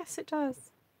 I guess it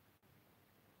does.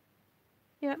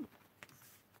 Yep.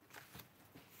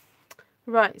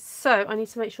 Right, so I need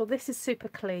to make sure this is super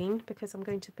clean because I'm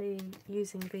going to be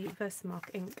using the Versamark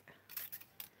ink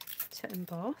to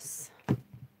emboss.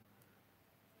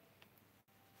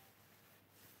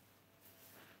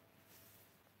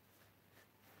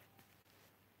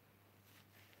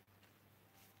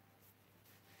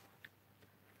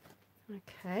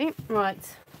 Okay,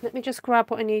 right, let me just grab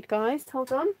what I need, guys.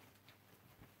 Hold on.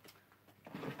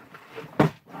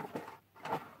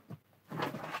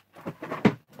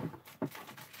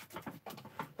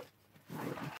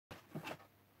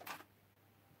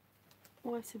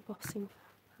 White embossing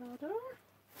powder.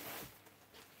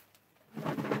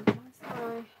 Where's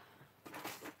my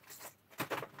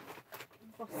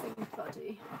embossing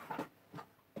buddy?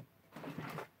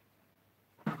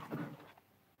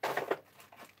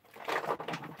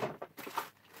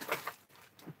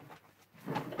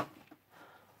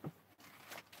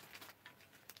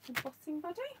 Embossing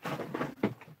buddy.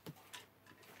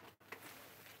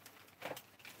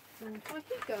 And my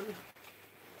heat gun.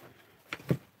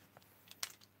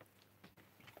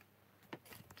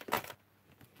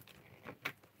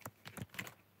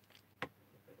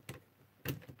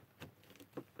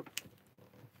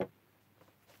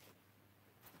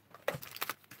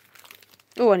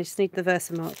 Oh, I just need the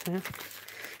Versamark now.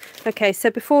 Okay, so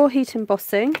before heat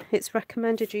embossing, it's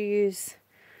recommended you use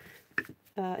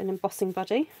an embossing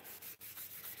buddy.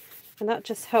 And that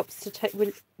just helps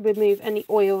to remove any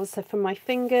oils from my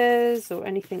fingers or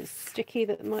anything sticky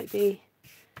that might be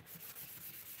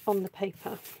on the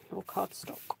paper or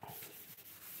cardstock.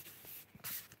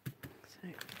 So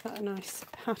give that a nice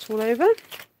pat all over.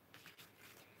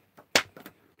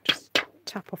 Just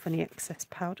tap off any excess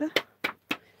powder.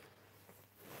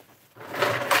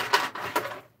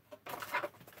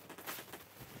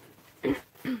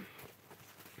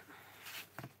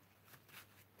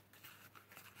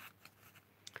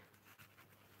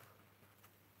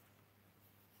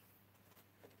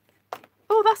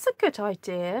 Oh, that's a good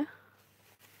idea.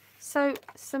 So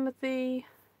some of the,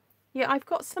 yeah, I've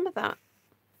got some of that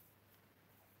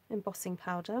embossing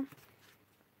powder.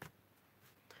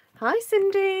 Hi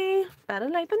Cindy, better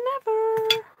late than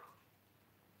never.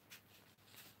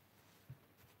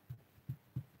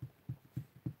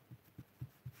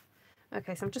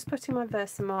 Okay, so I'm just putting my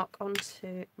Versamark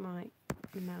onto my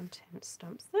mountain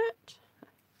stamp set.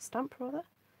 Stamp rather.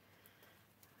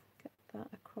 Get that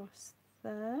across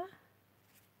there.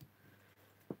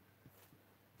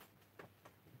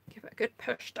 Give it a good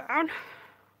push down.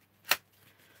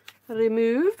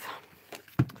 Remove.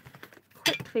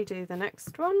 Quickly do the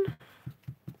next one.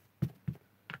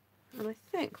 And I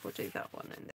think we'll do that one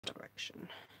in this direction.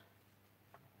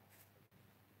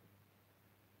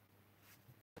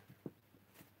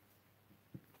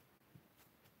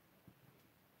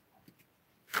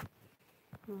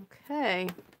 Okay.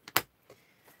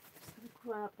 Just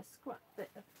grab a scrap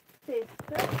bit of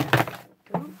paper.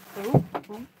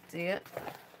 Oh dear.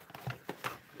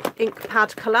 Ink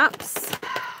pad collapse.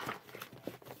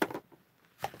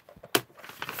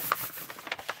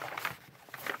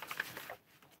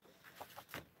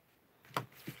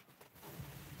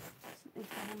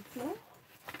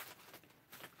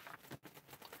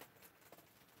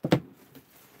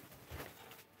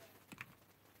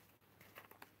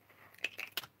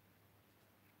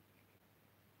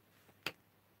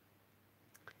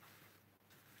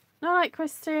 All right,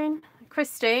 Christine.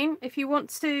 Christine, if you want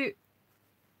to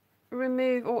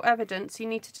remove all evidence, you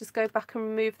need to just go back and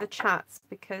remove the chats,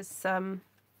 because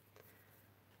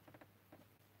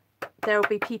there will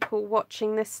be people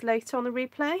watching this later on the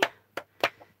replay.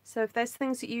 So if there's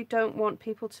things that you don't want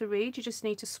people to read, you just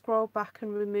need to scroll back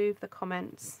and remove the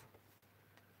comments.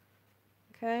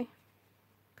 Okay?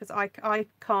 Because I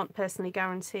can't personally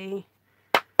guarantee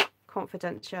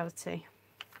confidentiality.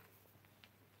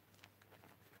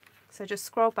 So just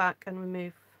scroll back and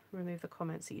remove the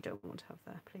comments that you don't want to have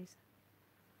there, please.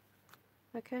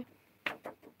 Okay.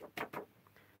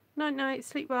 Night night,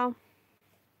 sleep well.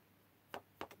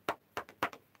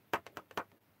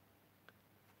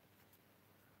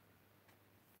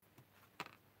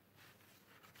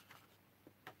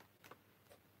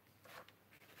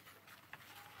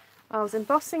 I was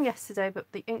embossing yesterday, but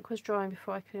the ink was drying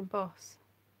before I could emboss.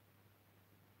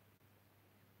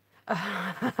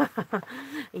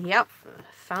 Yep,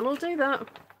 fan will do that.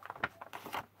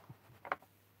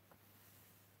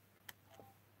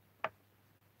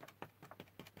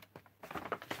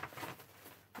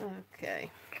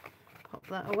 Okay, pop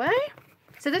that away.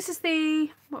 So this is the,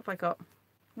 what have I got?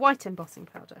 White embossing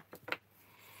powder.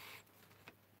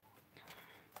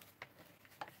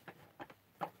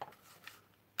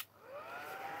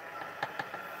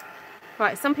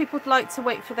 Right, some people would like to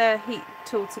wait for their heat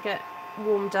tool to get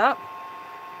warmed up.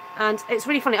 And it's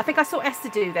really funny. I think I saw Esther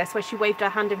do this, where she waved her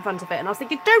hand in front of it. And I was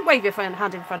thinking, don't wave your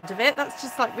hand in front of it. That's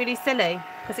just like really silly,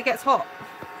 because it gets hot.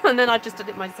 And then I just did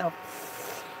it myself.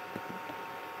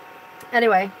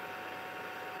 Anyway,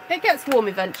 it gets warm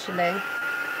eventually.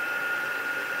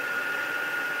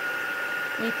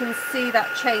 You can see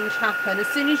that change happen. As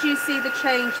soon as you see the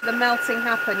change, the melting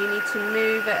happen, you need to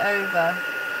move it over.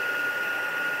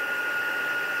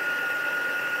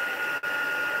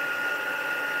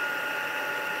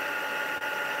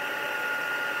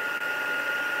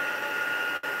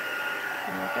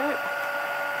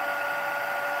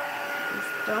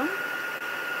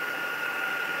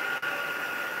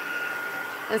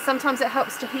 And sometimes it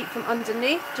helps to heat from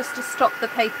underneath, just to stop the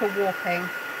paper warping.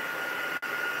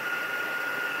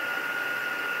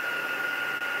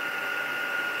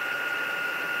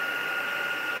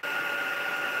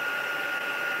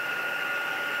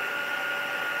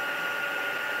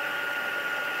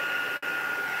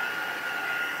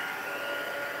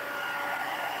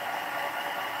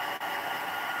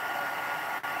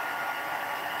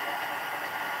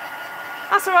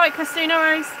 That's all right, Christine, no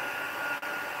worries.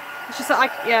 It's just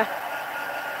that yeah.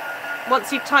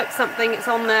 Once you've typed something, it's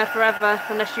on there forever,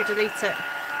 unless you delete it.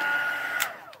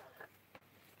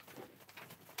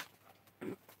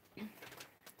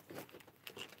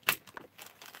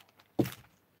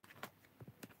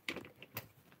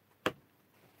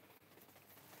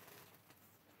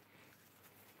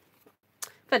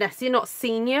 Vanessa, you're not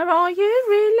senior, are you?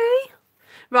 Really?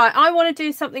 Right, I want to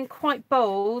do something quite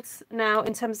bold now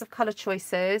in terms of colour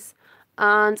choices.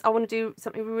 And I want to do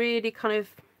something really kind of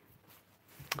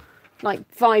like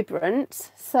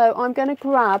vibrant. So I'm going to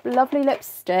grab Lovely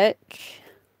Lipstick,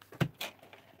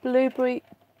 Blueberry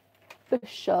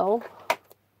Bushel,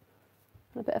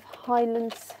 a bit of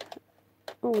Highlands.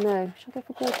 Oh no, should I go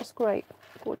for Gorgeous Grape?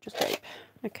 Gorgeous Grape.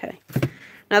 Okay.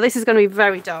 Now this is going to be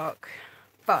very dark,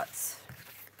 but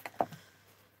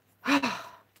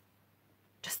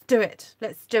just do it.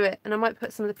 Let's do it. And I might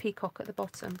put some of the peacock at the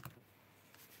bottom.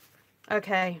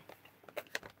 Okay.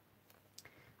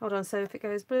 Hold on, so if it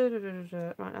goes blah, blah, blah,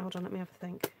 blah, right, hold on, let me have a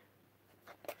think.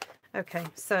 Okay,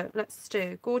 so let's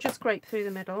do Gorgeous Grape through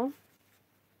the middle.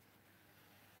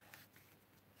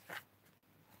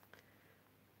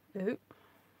 Ooh,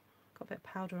 got a bit of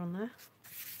powder on there.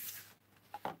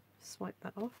 Swipe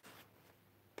that off.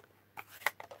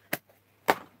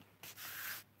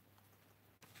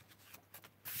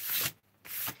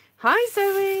 Hi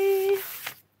Zoe!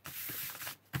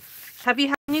 Have you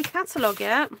had a new catalogue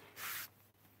yet?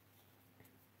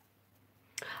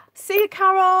 See you,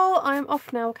 Carol. I am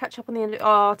off now. We'll catch up on the end.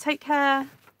 Oh, take care.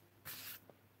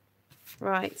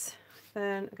 Right.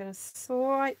 Then I'm going to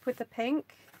swipe with the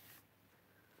pink.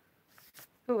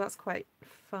 Oh, that's quite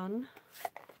fun.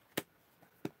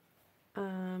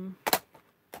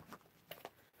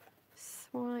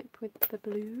 Swipe with the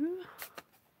blue.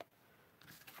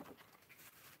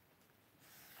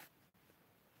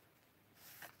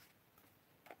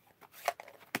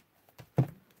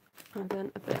 And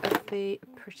then a bit of the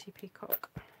Pretty Peacock.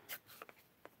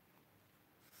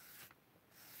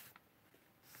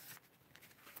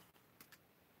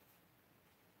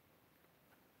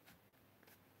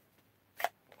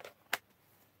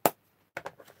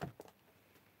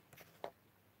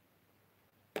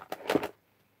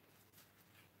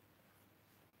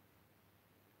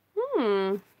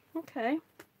 Okay.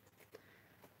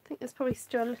 I think there's probably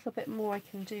still a little bit more I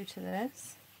can do to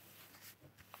this.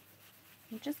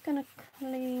 I'm just going to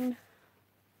clean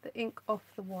the ink off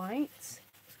the white.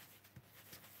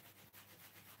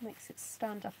 Makes it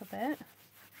stand up a bit.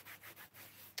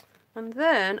 And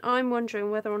then I'm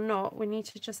wondering whether or not we need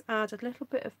to just add a little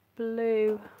bit of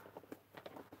blue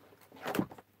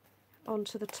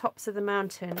onto the tops of the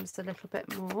mountains a little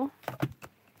bit more.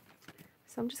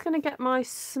 So I'm just going to get my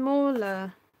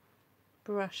smaller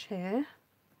brush here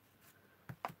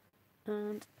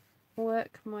and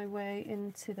work my way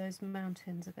into those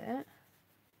mountains a bit.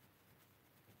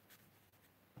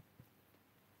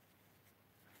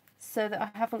 So that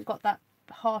I haven't got that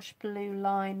harsh blue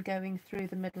line going through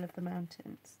the middle of the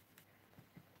mountains.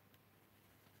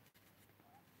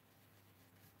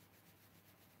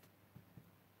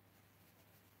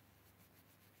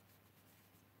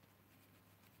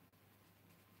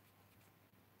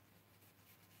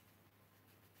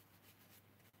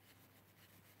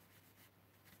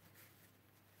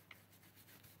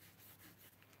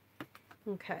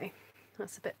 Okay,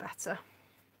 that's a bit better.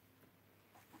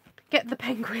 Get the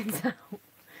penguins out.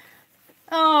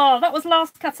 Oh, that was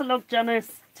last catalogue,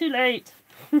 Janice. Too late.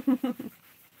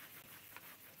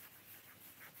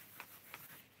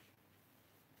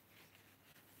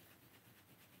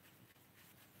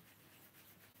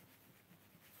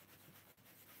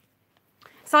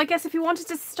 So I guess if you wanted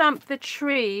to stamp the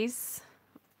trees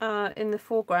in the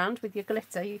foreground with your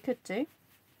glitter, you could do.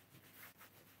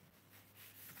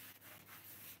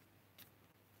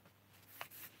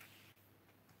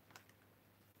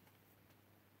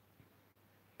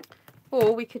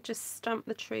 Or we could just stamp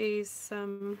the trees.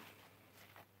 Should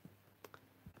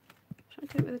I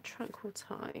do it with a tranquil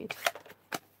tide?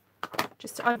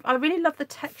 Just, I really love the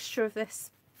texture of this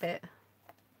bit.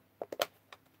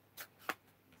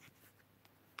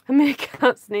 A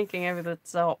meerkat sneaking over the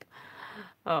top.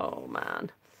 Oh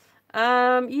man.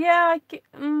 Yeah,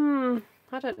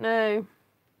 I don't know.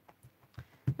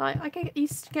 Like, I get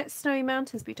used to get snowy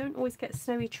mountains, but you don't always get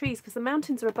snowy trees because the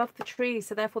mountains are above the trees,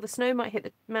 so therefore the snow might hit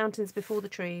the mountains before the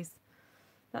trees.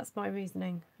 That's my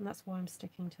reasoning, and that's why I'm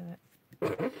sticking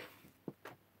to it.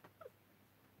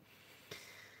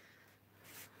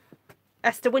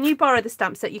 Esther, when you borrow the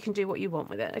stamp set, you can do what you want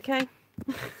with it, okay?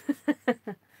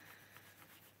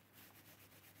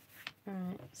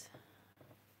 Right.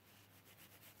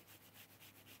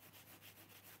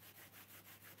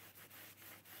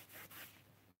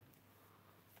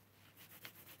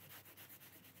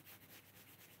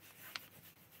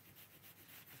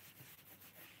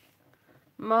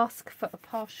 Mask for a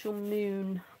partial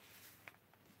moon.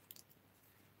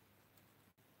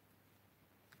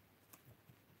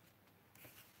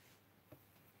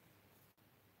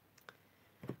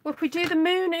 Well, if we do the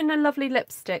moon in a lovely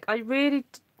lipstick,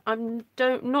 I'm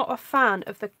not a fan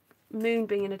of the moon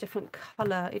being in a different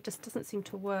colour. It just doesn't seem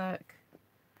to work.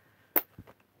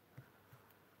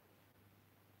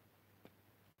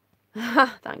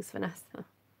 Thanks, Vanessa.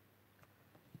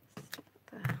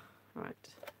 There. Right.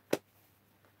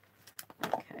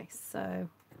 Okay, so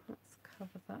let's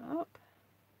cover that up.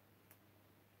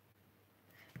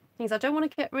 Things I don't want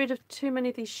to get rid of too many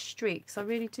of these streaks. I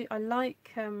really do. I like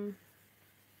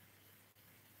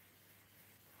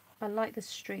the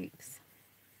streaks,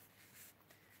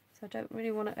 so I don't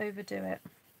really want to overdo it.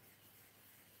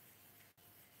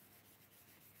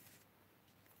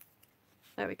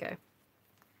 There we go.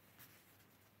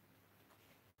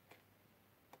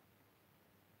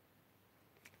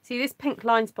 See, this pink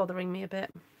line's bothering me a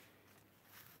bit.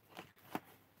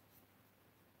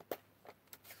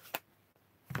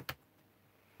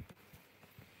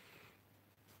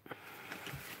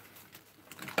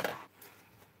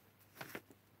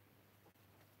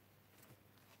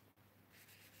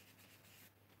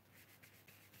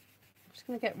 I'm just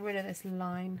going to get rid of this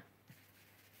line.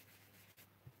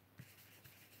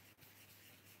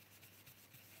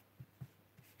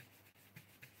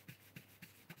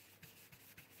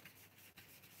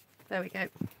 There we go.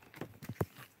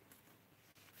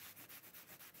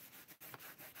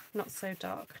 Not so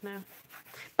dark now.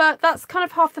 But that's kind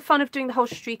of half the fun of doing the whole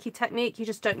streaky technique. You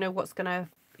just don't know what's gonna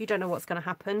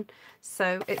happen.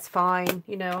 So it's fine.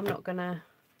 You know, I'm not gonna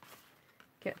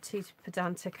get too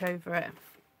pedantic over it.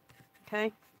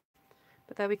 Okay.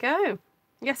 But there we go.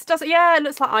 Yes, does it? Yeah, it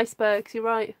looks like icebergs. You're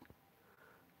right.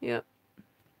 Yep.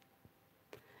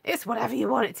 It's whatever you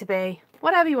want it to be.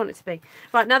 Whatever you want it to be.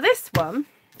 Right, now this one,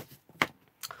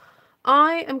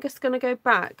 I am just going to go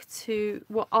back to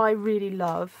what I really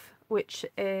love, which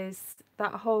is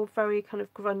that whole very kind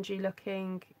of grungy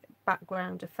looking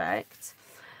background effect.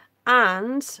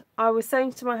 And I was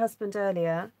saying to my husband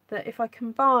earlier that if I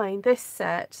combine this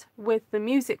set with the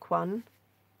music one,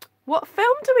 what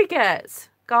film do we get,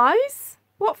 guys?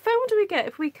 What film do we get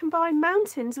if we combine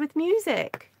mountains with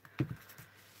music?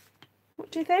 What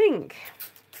do you think?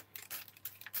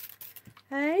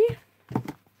 Hey? I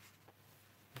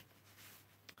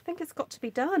think it's got to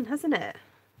be done, hasn't it?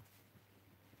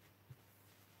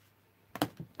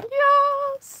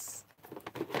 Yes!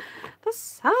 The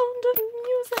sound of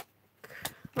music.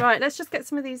 Right, let's just get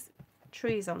some of these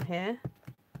trees on here.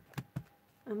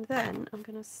 And then I'm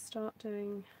going to start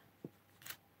doing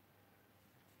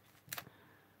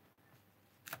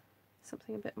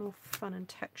something a bit more fun and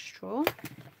textural.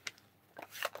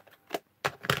 Let's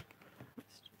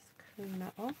just clean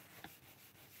that off.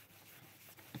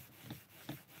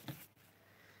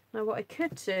 Now what I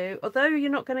could do, although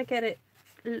you're not going to get it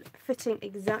fitting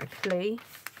exactly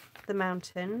the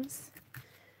mountains,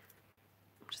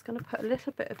 I'm just going to put a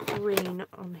little bit of green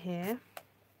on here.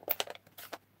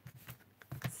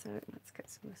 So let's get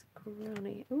some of this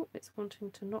granny. Oh, it's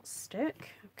wanting to not stick.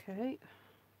 Okay.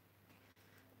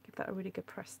 Give that a really good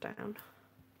press down.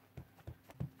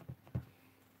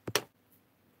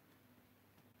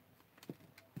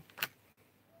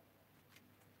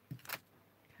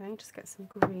 Okay, just get some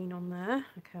green on there.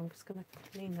 Okay, I'm just going to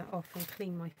clean that off and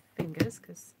clean my fingers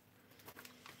because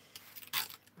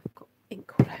I've got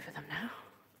ink all over them now.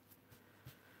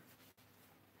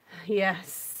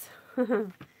 Yes. We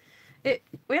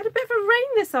had a bit of a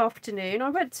rain this afternoon. I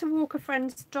went to walk a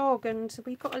friend's dog and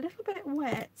we got a little bit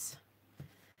wet.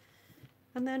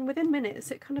 And then within minutes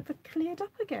it kind of cleared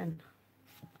up again.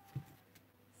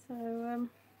 So,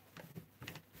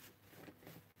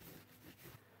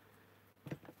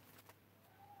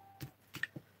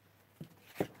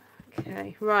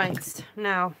 okay, right,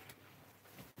 now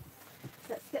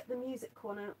let's get the music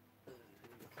one out.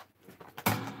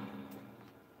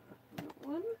 That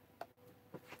one.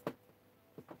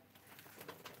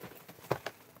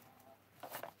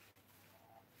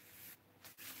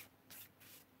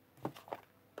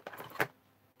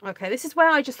 Okay, this is where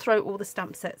I just throw all the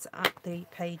stamp sets at the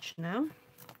page now.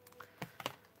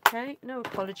 Okay, no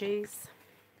apologies.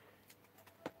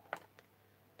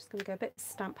 Just going to go a bit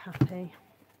stamp happy.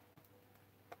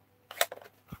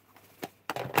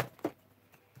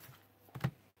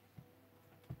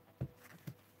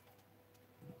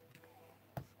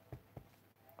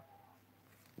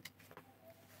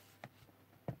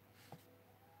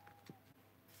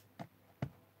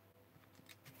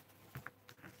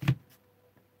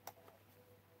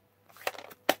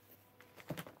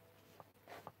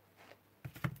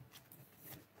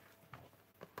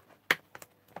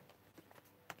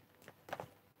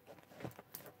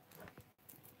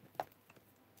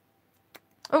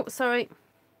 Oh, sorry.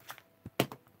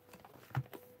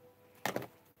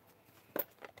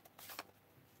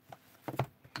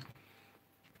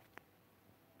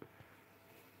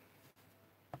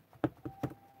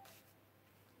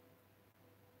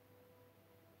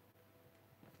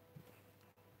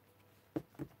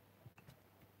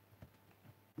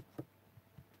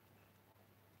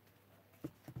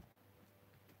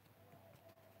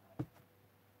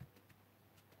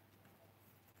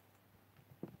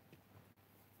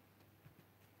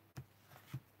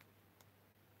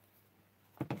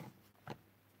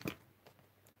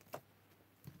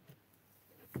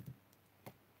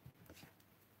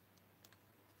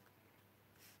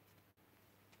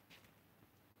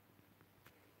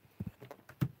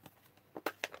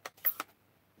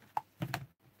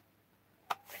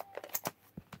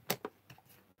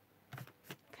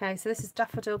 Okay, so this is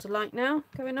Daffodil Delight now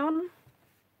going on.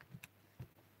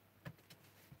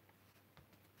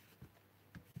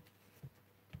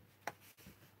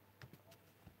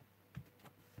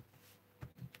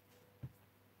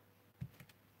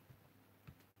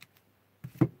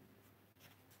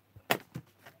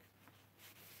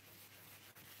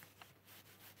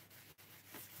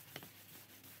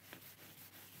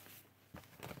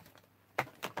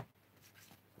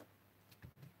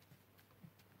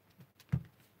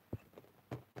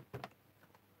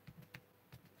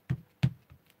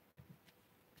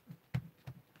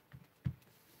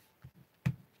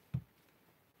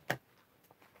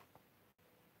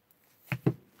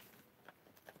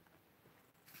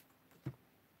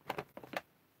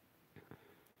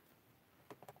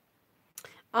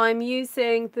 I'm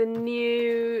using the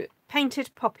new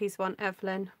Painted Poppies one,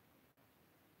 Evelyn.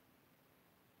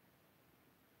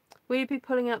 Will you be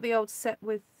pulling out the old set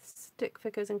with stick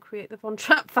figures and create the Von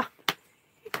Trapp family?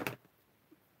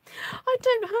 I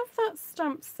don't have that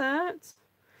stamp set.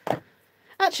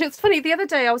 Actually, it's funny, the other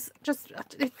day I was just,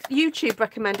 YouTube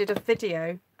recommended a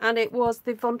video and it was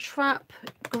the Von Trapp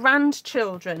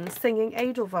grandchildren singing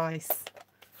Edelweiss.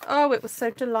 Oh, it was so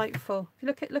delightful.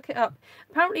 Look it up.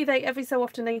 Apparently they, every so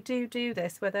often they do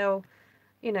this where they'll,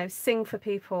 you know, sing for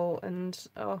people, and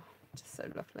oh, just so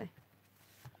lovely.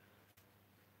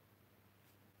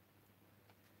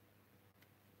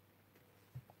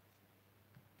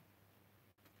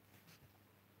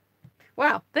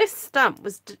 Wow, this stamp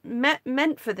was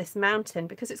meant for this mountain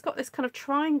because it's got this kind of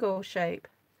triangle shape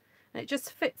and it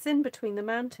just fits in between the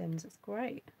mountains. It's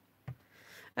great.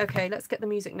 Okay, let's get the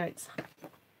music notes.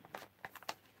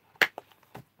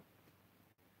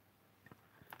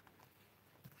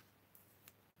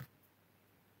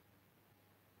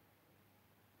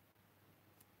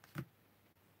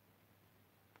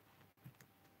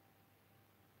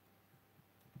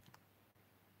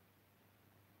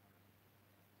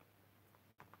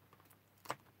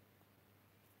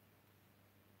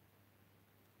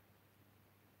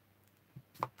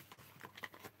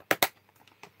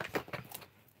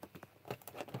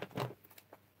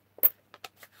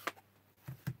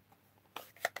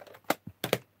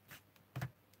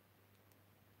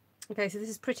 Okay, so this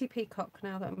is Pretty Peacock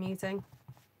now that I'm using.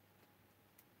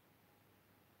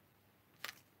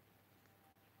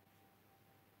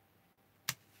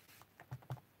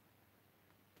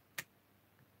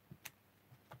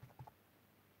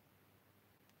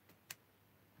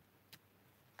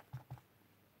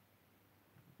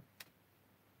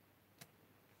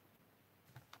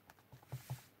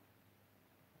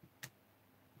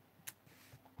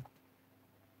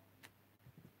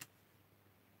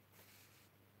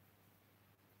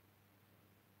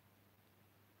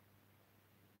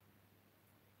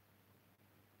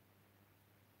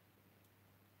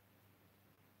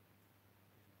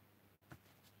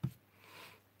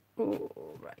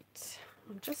 All right,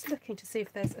 I'm just looking to see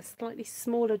if there's a slightly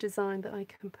smaller design that I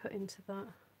can put into that.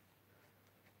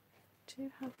 I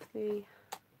do have the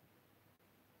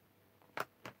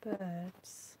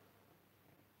birds.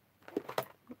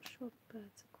 Not sure the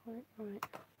birds are quite right.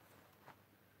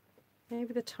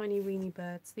 Maybe the tiny weeny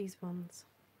birds, these ones.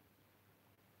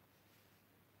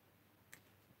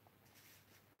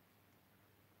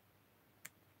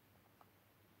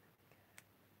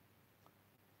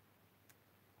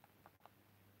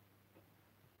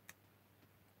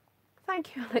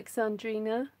 Thank you,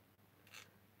 Alexandrina.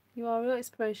 You are a real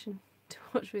inspiration to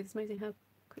watch with. It's amazing how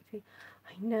quickly.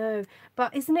 I know,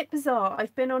 but isn't it bizarre?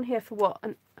 I've been on here for what,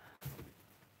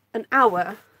 an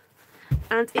hour,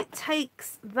 and it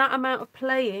takes that amount of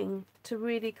playing to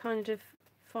really kind of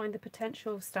find the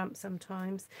potential of stamp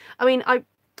sometimes. I mean, I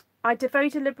very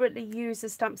deliberately use a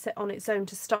stamp set on its own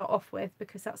to start off with,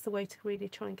 because that's the way to really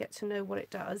try and get to know what it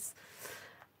does.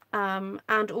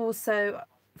 And also,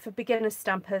 for beginner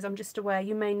stampers, I'm just aware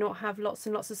you may not have lots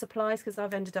and lots of supplies, because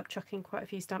I've ended up chucking quite a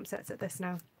few stamp sets at this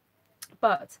now.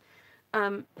 But,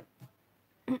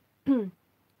 you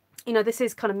know, this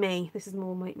is kind of me. This is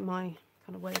more my kind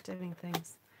of way of doing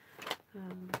things.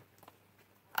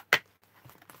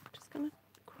 Just going to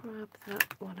grab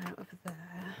that one out of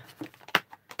there.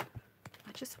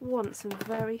 I just want some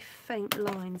very faint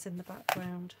lines in the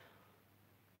background.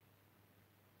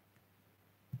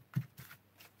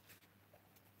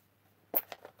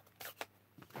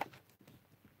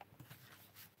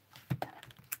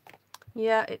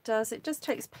 Yeah, it does. It just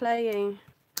takes playing.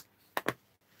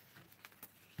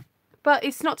 But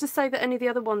it's not to say that any of the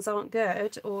other ones aren't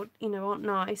good or, you know, aren't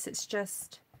nice. It's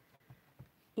just,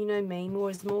 you know me, more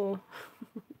is more.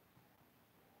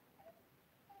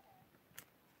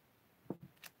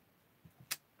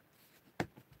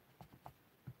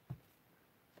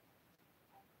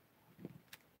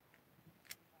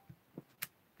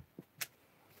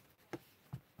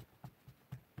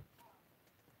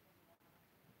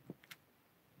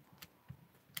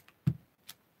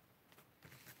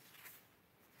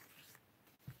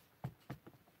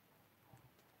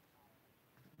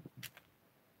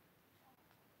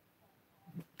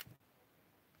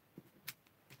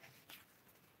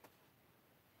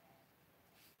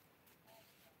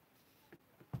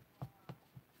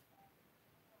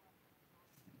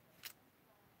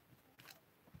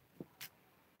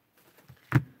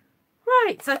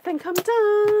 Right, so I think I'm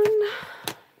done.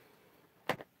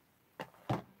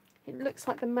 It looks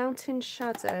like the mountain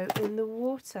shadow in the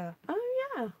water. Oh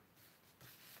yeah.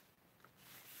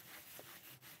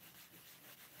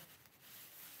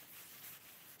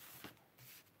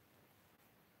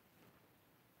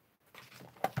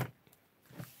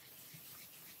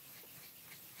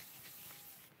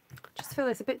 I just feel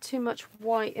there's a bit too much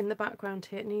white in the background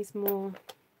here. It needs more.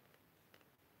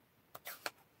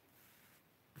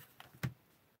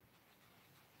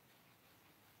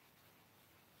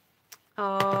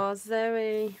 Oh,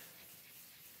 Zoe.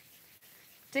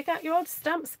 Dig out your old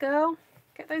stamps, girl.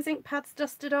 Get those ink pads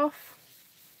dusted off.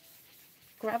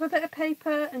 Grab a bit of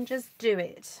paper and just do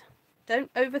it.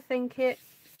 Don't overthink it.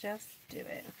 Just do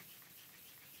it.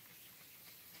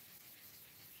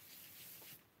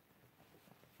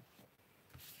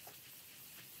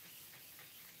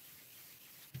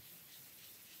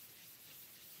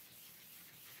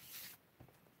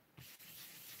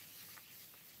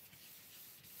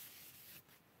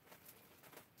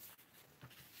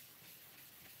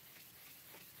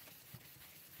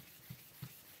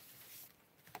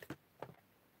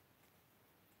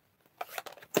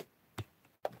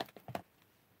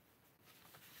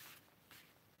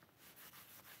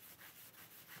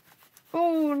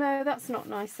 Oh no, that's not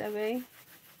nice, Zoe.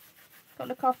 Got to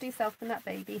look after yourself and that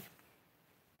baby.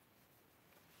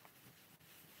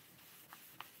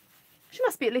 She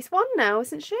must be at least one now,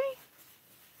 isn't she?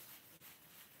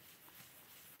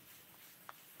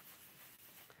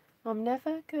 I'm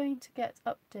never going to get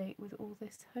update with all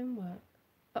this homework.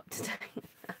 Up to date.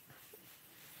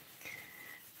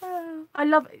 Oh, I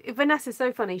love it. Vanessa's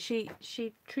so funny. She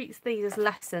treats these as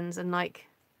lessons and like,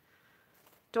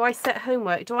 do I set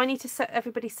homework? Do I need to set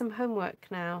everybody some homework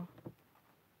now?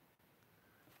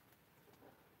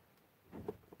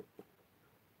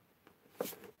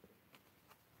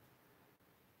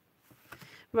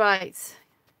 Right,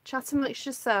 chat amongst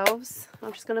yourselves.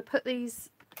 I'm just going to put these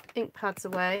ink pads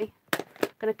away. I'm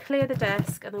going to clear the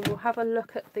desk and then we'll have a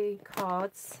look at the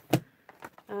cards.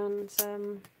 And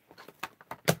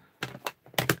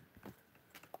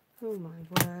oh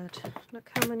my word, look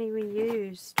how many we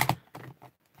used.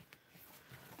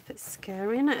 A bit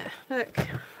scary, isn't it? Look.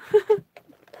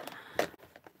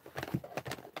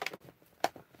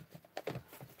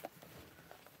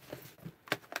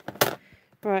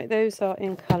 Right, those are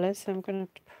in colours, so I'm going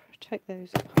to take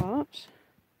those apart.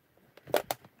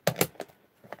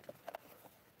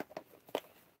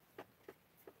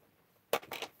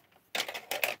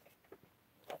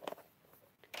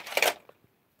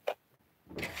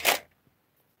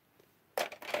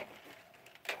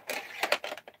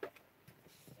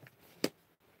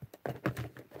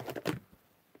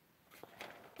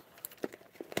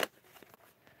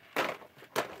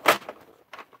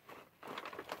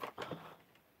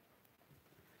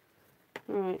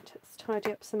 Right, let's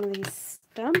tidy up some of these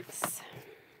stamps.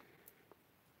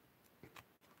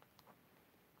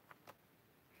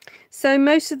 So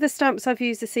most of the stamps I've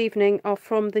used this evening are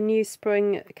from the New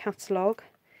Spring catalogue.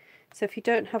 So if you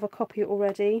don't have a copy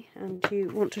already and you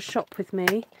want to shop with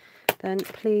me, then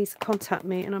please contact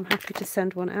me and I'm happy to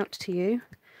send one out to you.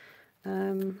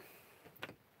 I've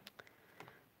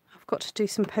got to do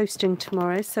some posting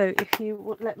tomorrow, so if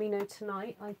you let me know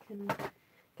tonight, I can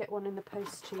get one in the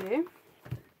post to you.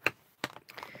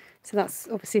 So that's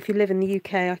obviously if you live in the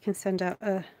UK, I can send out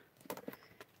an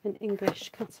English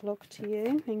catalogue to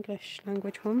you, English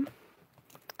language one.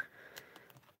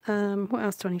 What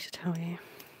else do I need to tell you?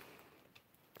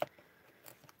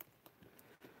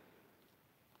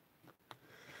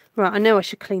 Right, I know I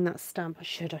should clean that stamp. I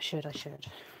should.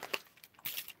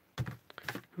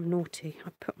 I'm naughty.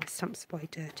 I put my stamps away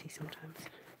dirty sometimes.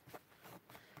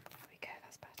 There we go,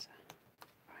 that's better.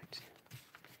 Right,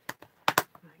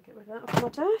 get rid of that off my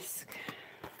desk.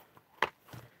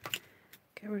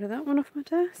 Get rid of that one off my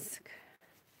desk.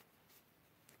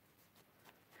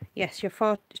 Yes,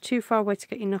 you're too far away to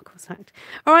get your knuckles hacked.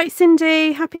 All right,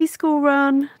 Cindy, happy school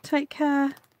run. Take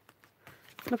care.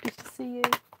 Lovely to see you.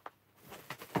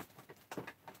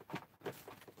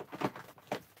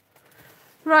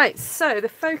 Right, so the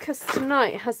focus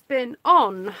tonight has been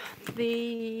on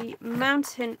the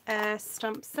Mountain Air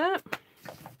stamp set.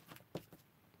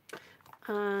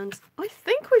 And I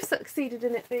think we've succeeded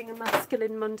in it being a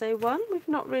masculine Monday one. We've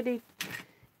not really,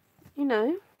 you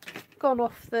know, gone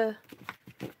off the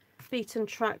beaten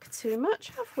track too much,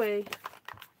 have we?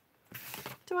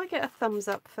 Do I get a thumbs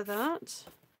up for that?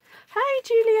 Hey,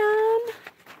 Julianne!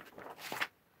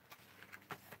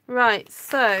 Right,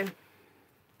 so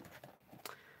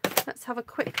let's have a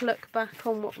quick look back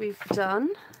on what we've done.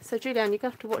 So, Julianne, you're going to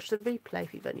have to watch the replay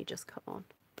if you've only just come on.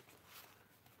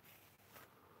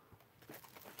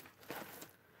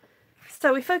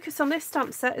 So we focus on this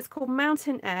stamp set. It's called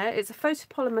Mountain Air. It's a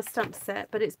photopolymer stamp set,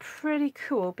 but it's pretty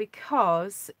cool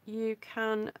because you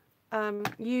can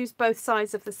use both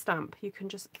sides of the stamp. You can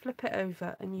just flip it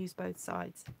over and use both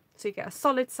sides. So you get a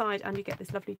solid side and you get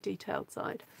this lovely detailed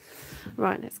side.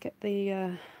 Right, let's get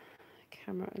the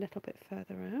camera a little bit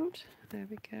further out. There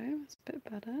we go, that's a bit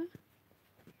better.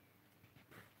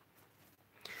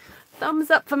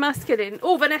 Thumbs up for masculine.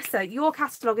 Oh, Vanessa, your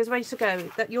catalogue is ready to go.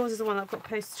 That yours is the one I've got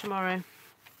posted tomorrow.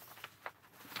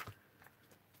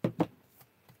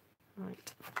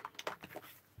 Right.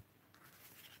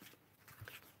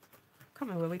 Can't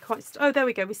remember where we quite. Oh, there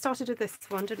we go. We started with this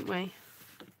one, didn't we?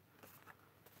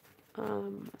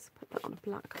 Let's put that on a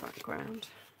black background.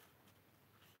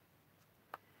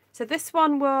 So this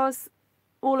one was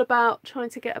all about trying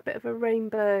to get a bit of a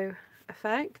rainbow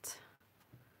effect.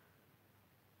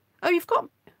 Oh, you've got...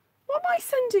 What am I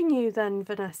sending you then,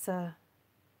 Vanessa?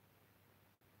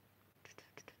 I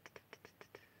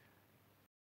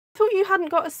thought you hadn't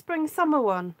got a spring-summer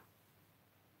one.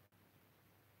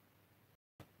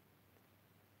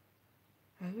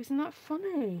 Oh, isn't that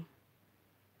funny?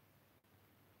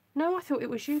 No, I thought it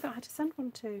was you that I had to send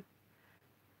one to.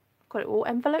 I've got it all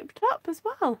enveloped up as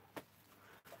well.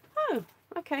 Oh,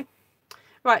 okay.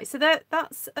 Right, so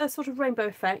that's a sort of rainbow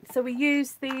effect. So we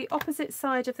use the opposite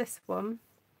side of this one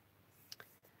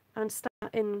and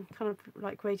start in kind of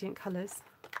like gradient colours.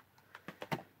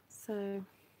 So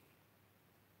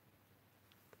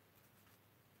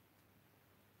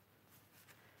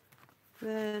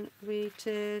then we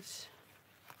had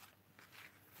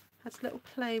a little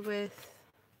play with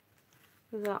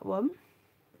that one.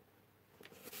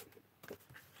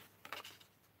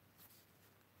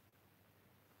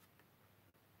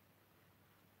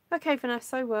 Okay,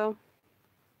 Vanessa, I will.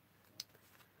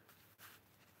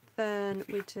 Then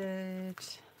we did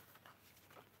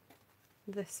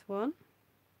this one.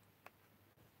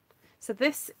 So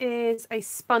this is a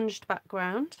sponged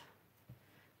background.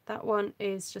 That one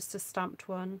is just a stamped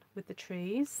one with the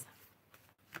trees.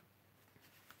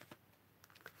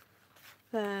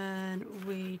 Then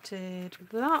we did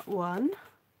that one,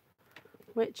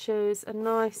 which is a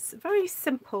nice, very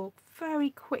simple, very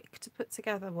quick to put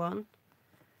together one.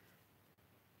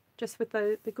 Just with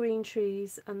the green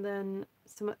trees and then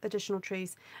some additional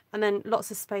trees, and then lots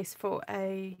of space for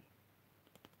a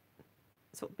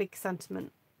sort of big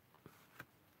sentiment.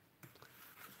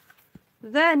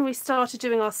 Then we started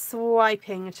doing our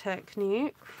swiping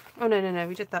technique. Oh, no,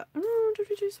 we did that. Oh, did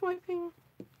we do swiping?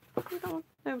 That one.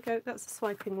 There we go, that's a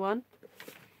swiping one.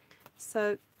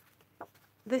 So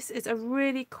this is a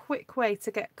really quick way to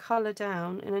get colour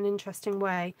down in an interesting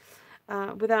way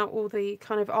without all the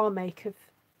kind of arm ache of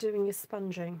doing your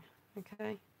sponging.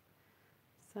 Okay,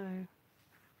 so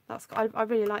that's I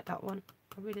really like that one.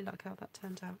 I really like how that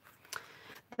turned out.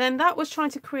 Then that was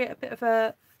trying to create a bit of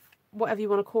a, whatever you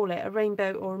want to call it, a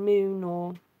rainbow or a moon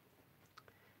or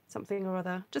something or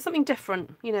other, just something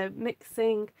different, you know,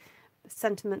 mixing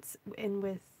sentiments in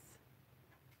with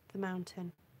the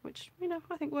mountain, which, you know,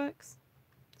 I think works.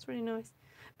 It's really nice.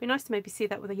 It'd be nice to maybe see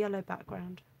that with a yellow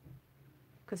background,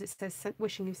 because it says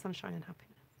wishing you sunshine and happiness.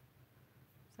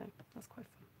 So that's quite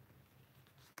fun.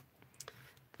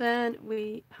 Then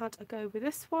we had a go with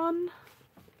this one,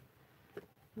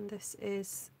 and this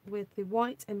is with the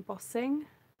white embossing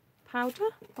powder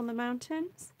on the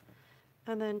mountains,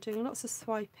 and then doing lots of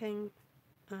swiping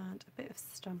and a bit of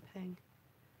stamping,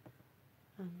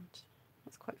 and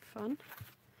that's quite fun.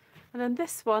 And then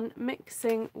this one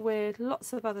mixing with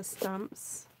lots of other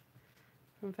stamps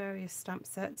from various stamp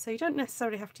sets. So you don't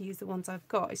necessarily have to use the ones I've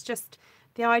got. It's just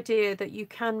the idea that you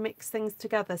can mix things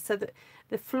together so that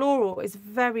the floral is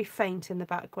very faint in the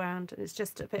background. It's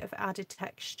just a bit of added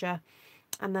texture,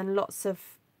 and then lots of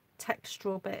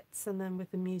textural bits, and then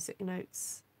with the music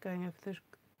notes going over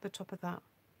the top of that.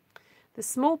 The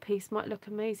small piece might look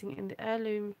amazing in the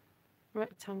heirloom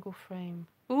rectangle frame.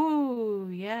 Ooh,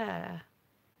 yeah.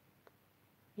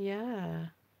 Yeah.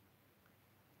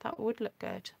 That would look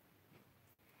good.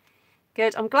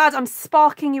 Good. I'm glad I'm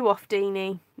sparking you off,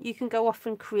 Deanie. You can go off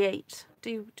and create.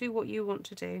 Do what you want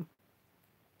to do.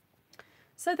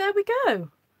 So there we go.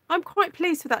 I'm quite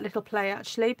pleased with that little play,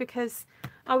 actually, because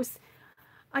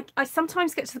I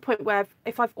sometimes get to the point where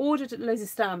if I've ordered loads of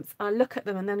stamps, I look at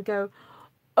them and then go,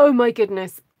 oh my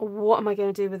goodness, what am I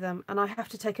going to do with them? And I have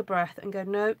to take a breath and go,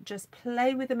 no, just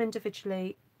play with them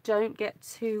individually. Don't get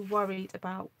too worried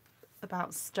about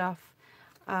stuff.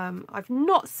 I've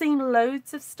not seen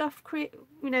loads of stuff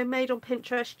made on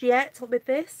Pinterest yet with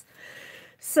this,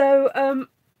 so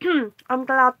I'm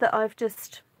glad that I've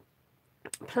just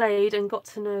played and got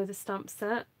to know the stamp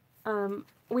set.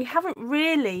 We haven't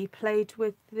really played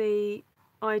with the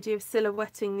idea of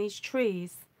silhouetting these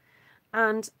trees,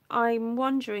 and I'm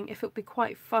wondering if it would be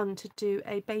quite fun to do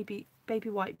a baby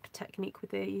wipe technique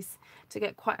with these to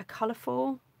get quite a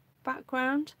colourful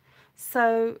background.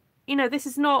 So, you know, this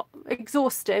is not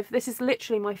exhaustive. This is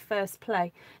literally my first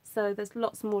play, so there's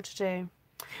lots more to do.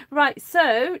 Right,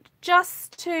 so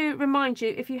just to remind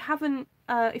you, if you haven't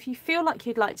if you feel like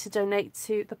you'd like to donate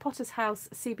to the Potter's House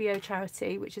CBO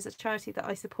charity, which is a charity that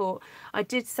I support, I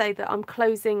did say that I'm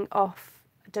closing off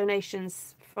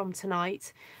donations from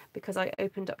tonight because I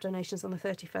opened up donations on the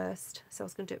 31st, so I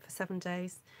was going to do it for 7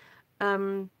 days.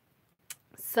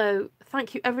 So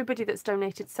thank you everybody that's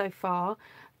donated so far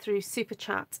through Super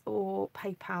Chat or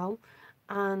PayPal.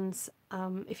 And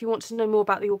if you want to know more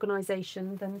about the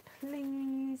organisation, then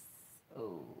please...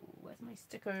 Oh, where's my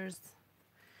stickers?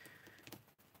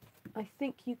 I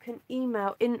think you can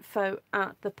email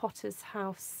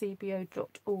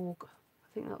info@thepottershousecbo.org. I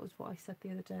think that was what I said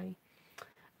the other day.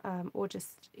 Or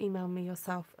just email me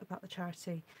yourself about the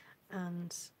charity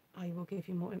and I will give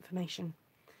you more information.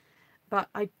 But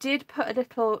I did put a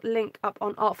little link up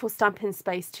on Artful Stampin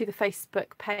Space to the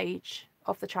Facebook page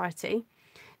of the charity.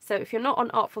 So if you're not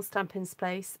on Artful Stampin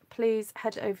Space, please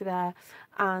head over there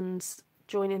and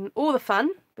join in all the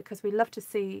fun, because we love to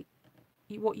see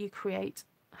what you create,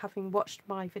 having watched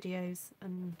my videos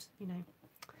and, you know,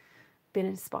 been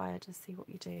inspired to see what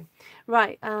you do.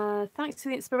 Right, thanks for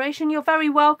the inspiration. You're very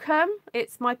welcome.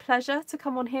 It's my pleasure to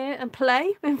come on here and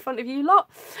play in front of you lot.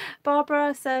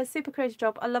 Barbara says, super creative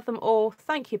job. I love them all.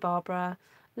 Thank you, Barbara.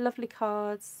 Lovely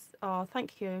cards. Oh,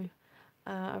 thank you.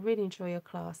 I really enjoy your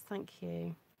class. Thank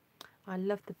you. I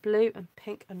love the blue and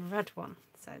pink and red one,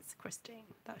 says Christine.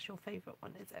 That's your favourite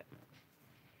one, is it?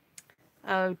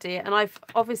 Oh dear. And I've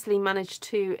obviously managed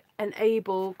to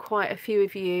enable quite a few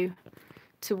of you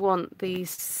to want these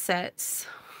sets.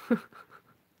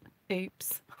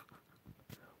 Oops.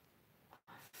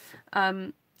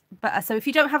 But so if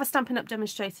you don't have a Stampin' Up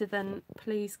demonstrator, then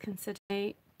please consider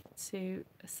me to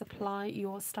supply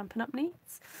your Stampin' Up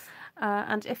needs.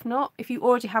 And if not, if you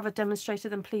already have a demonstrator,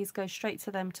 then please go straight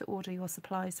to them to order your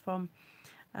supplies from.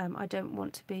 I don't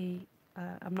want to be,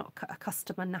 I'm not a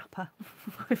customer napper,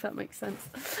 if that makes sense.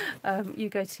 You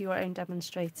go to your own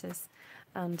demonstrators.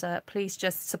 And please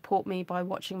just support me by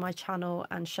watching my channel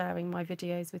and sharing my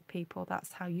videos with people.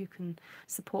 That's how you can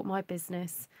support my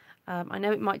business. I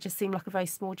know it might just seem like a very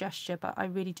small gesture, but I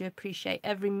really do appreciate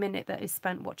every minute that is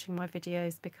spent watching my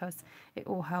videos, because it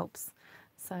all helps.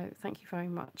 So thank you very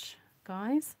much,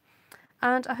 guys.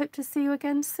 And I hope to see you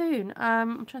again soon.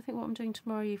 I'm trying to think what I'm doing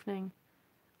tomorrow evening.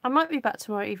 I might be back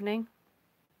tomorrow evening.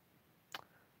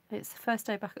 It's the first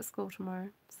day back at school tomorrow,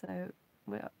 so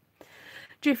we're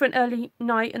due for an early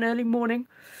night and early morning.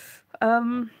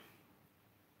 And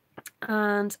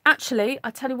actually,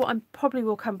 I tell you what, I probably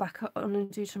will come back on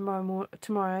and do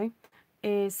tomorrow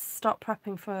is start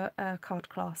prepping for a card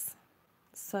class.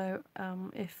 So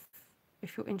if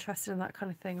you're interested in that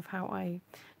kind of thing, of how I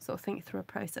sort of think through a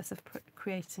process of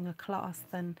creating a class,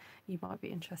 then you might be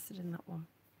interested in that one.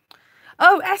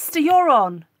 Oh, Esther, you're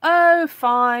on. Oh,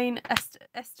 fine.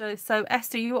 Esther. So,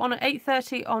 Esther, you're on at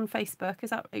 8:30 on Facebook.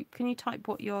 Is that? Can you type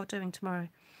what you're doing tomorrow?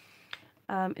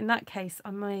 In that case,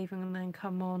 I may even then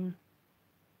come on.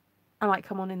 I might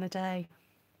come on in the day.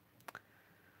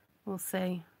 We'll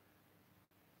see.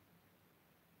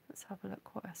 Let's have a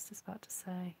look what Esther's about to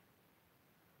say.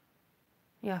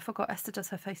 Yeah, I forgot Esther does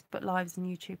her Facebook Lives and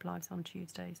YouTube Lives on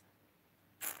Tuesdays.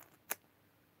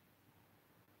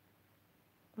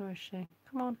 Where is she?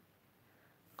 Come on.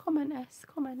 Comment, S.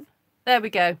 Comment. There we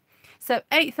go. So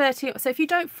 8:30. So if you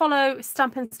don't follow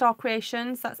Stampin' Star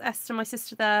Creations, that's Esther, my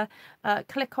sister there.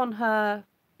 Click on her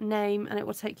name and it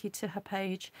will take you to her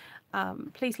page.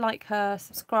 Please like her,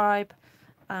 subscribe,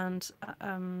 and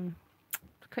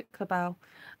click the bell.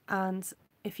 And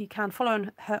if you can, follow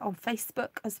her on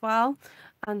Facebook as well.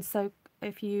 And so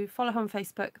if you follow her on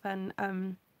Facebook, then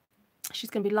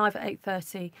she's going to be live at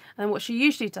 8:30. And what she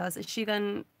usually does is she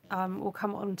then will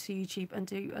come onto YouTube and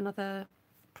do another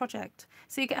project.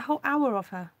 So you get a whole hour of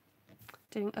her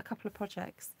doing a couple of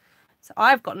projects. So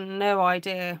I've got no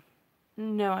idea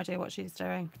what she's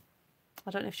doing.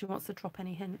 I don't know if she wants to drop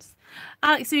any hints.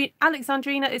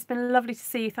 Alexandrina, it's been lovely to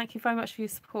see you. Thank you very much for your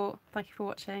support. Thank you for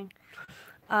watching.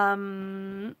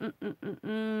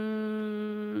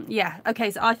 Yeah,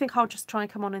 okay, so I think I'll just try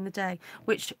and come on in the day,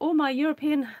 which all my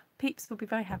European peeps will be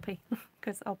very happy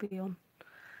because I'll be on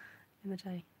in the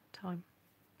day time.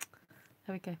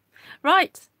 There we go.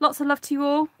 Right, lots of love to you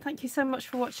all. Thank you so much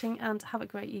for watching and have a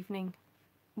great evening,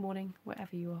 morning,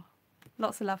 wherever you are.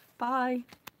 Lots of love. Bye.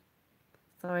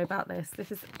 Sorry about this.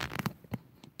 This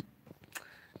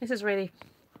is really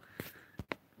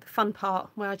the fun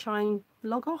part where I try and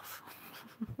log off.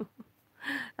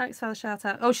 Thanks for the shout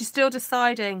out. Oh, she's still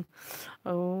deciding.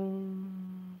 Oh.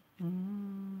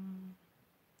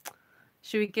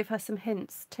 Should we give her some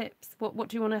hints, tips? What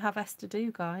do you want to have Esther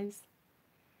do, guys?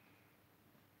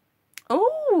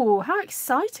 Oh, how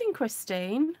exciting,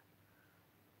 Christine.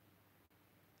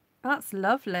 That's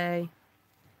lovely.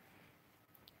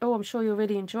 Oh, I'm sure you'll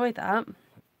really enjoy that.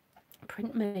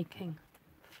 Printmaking.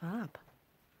 Fab.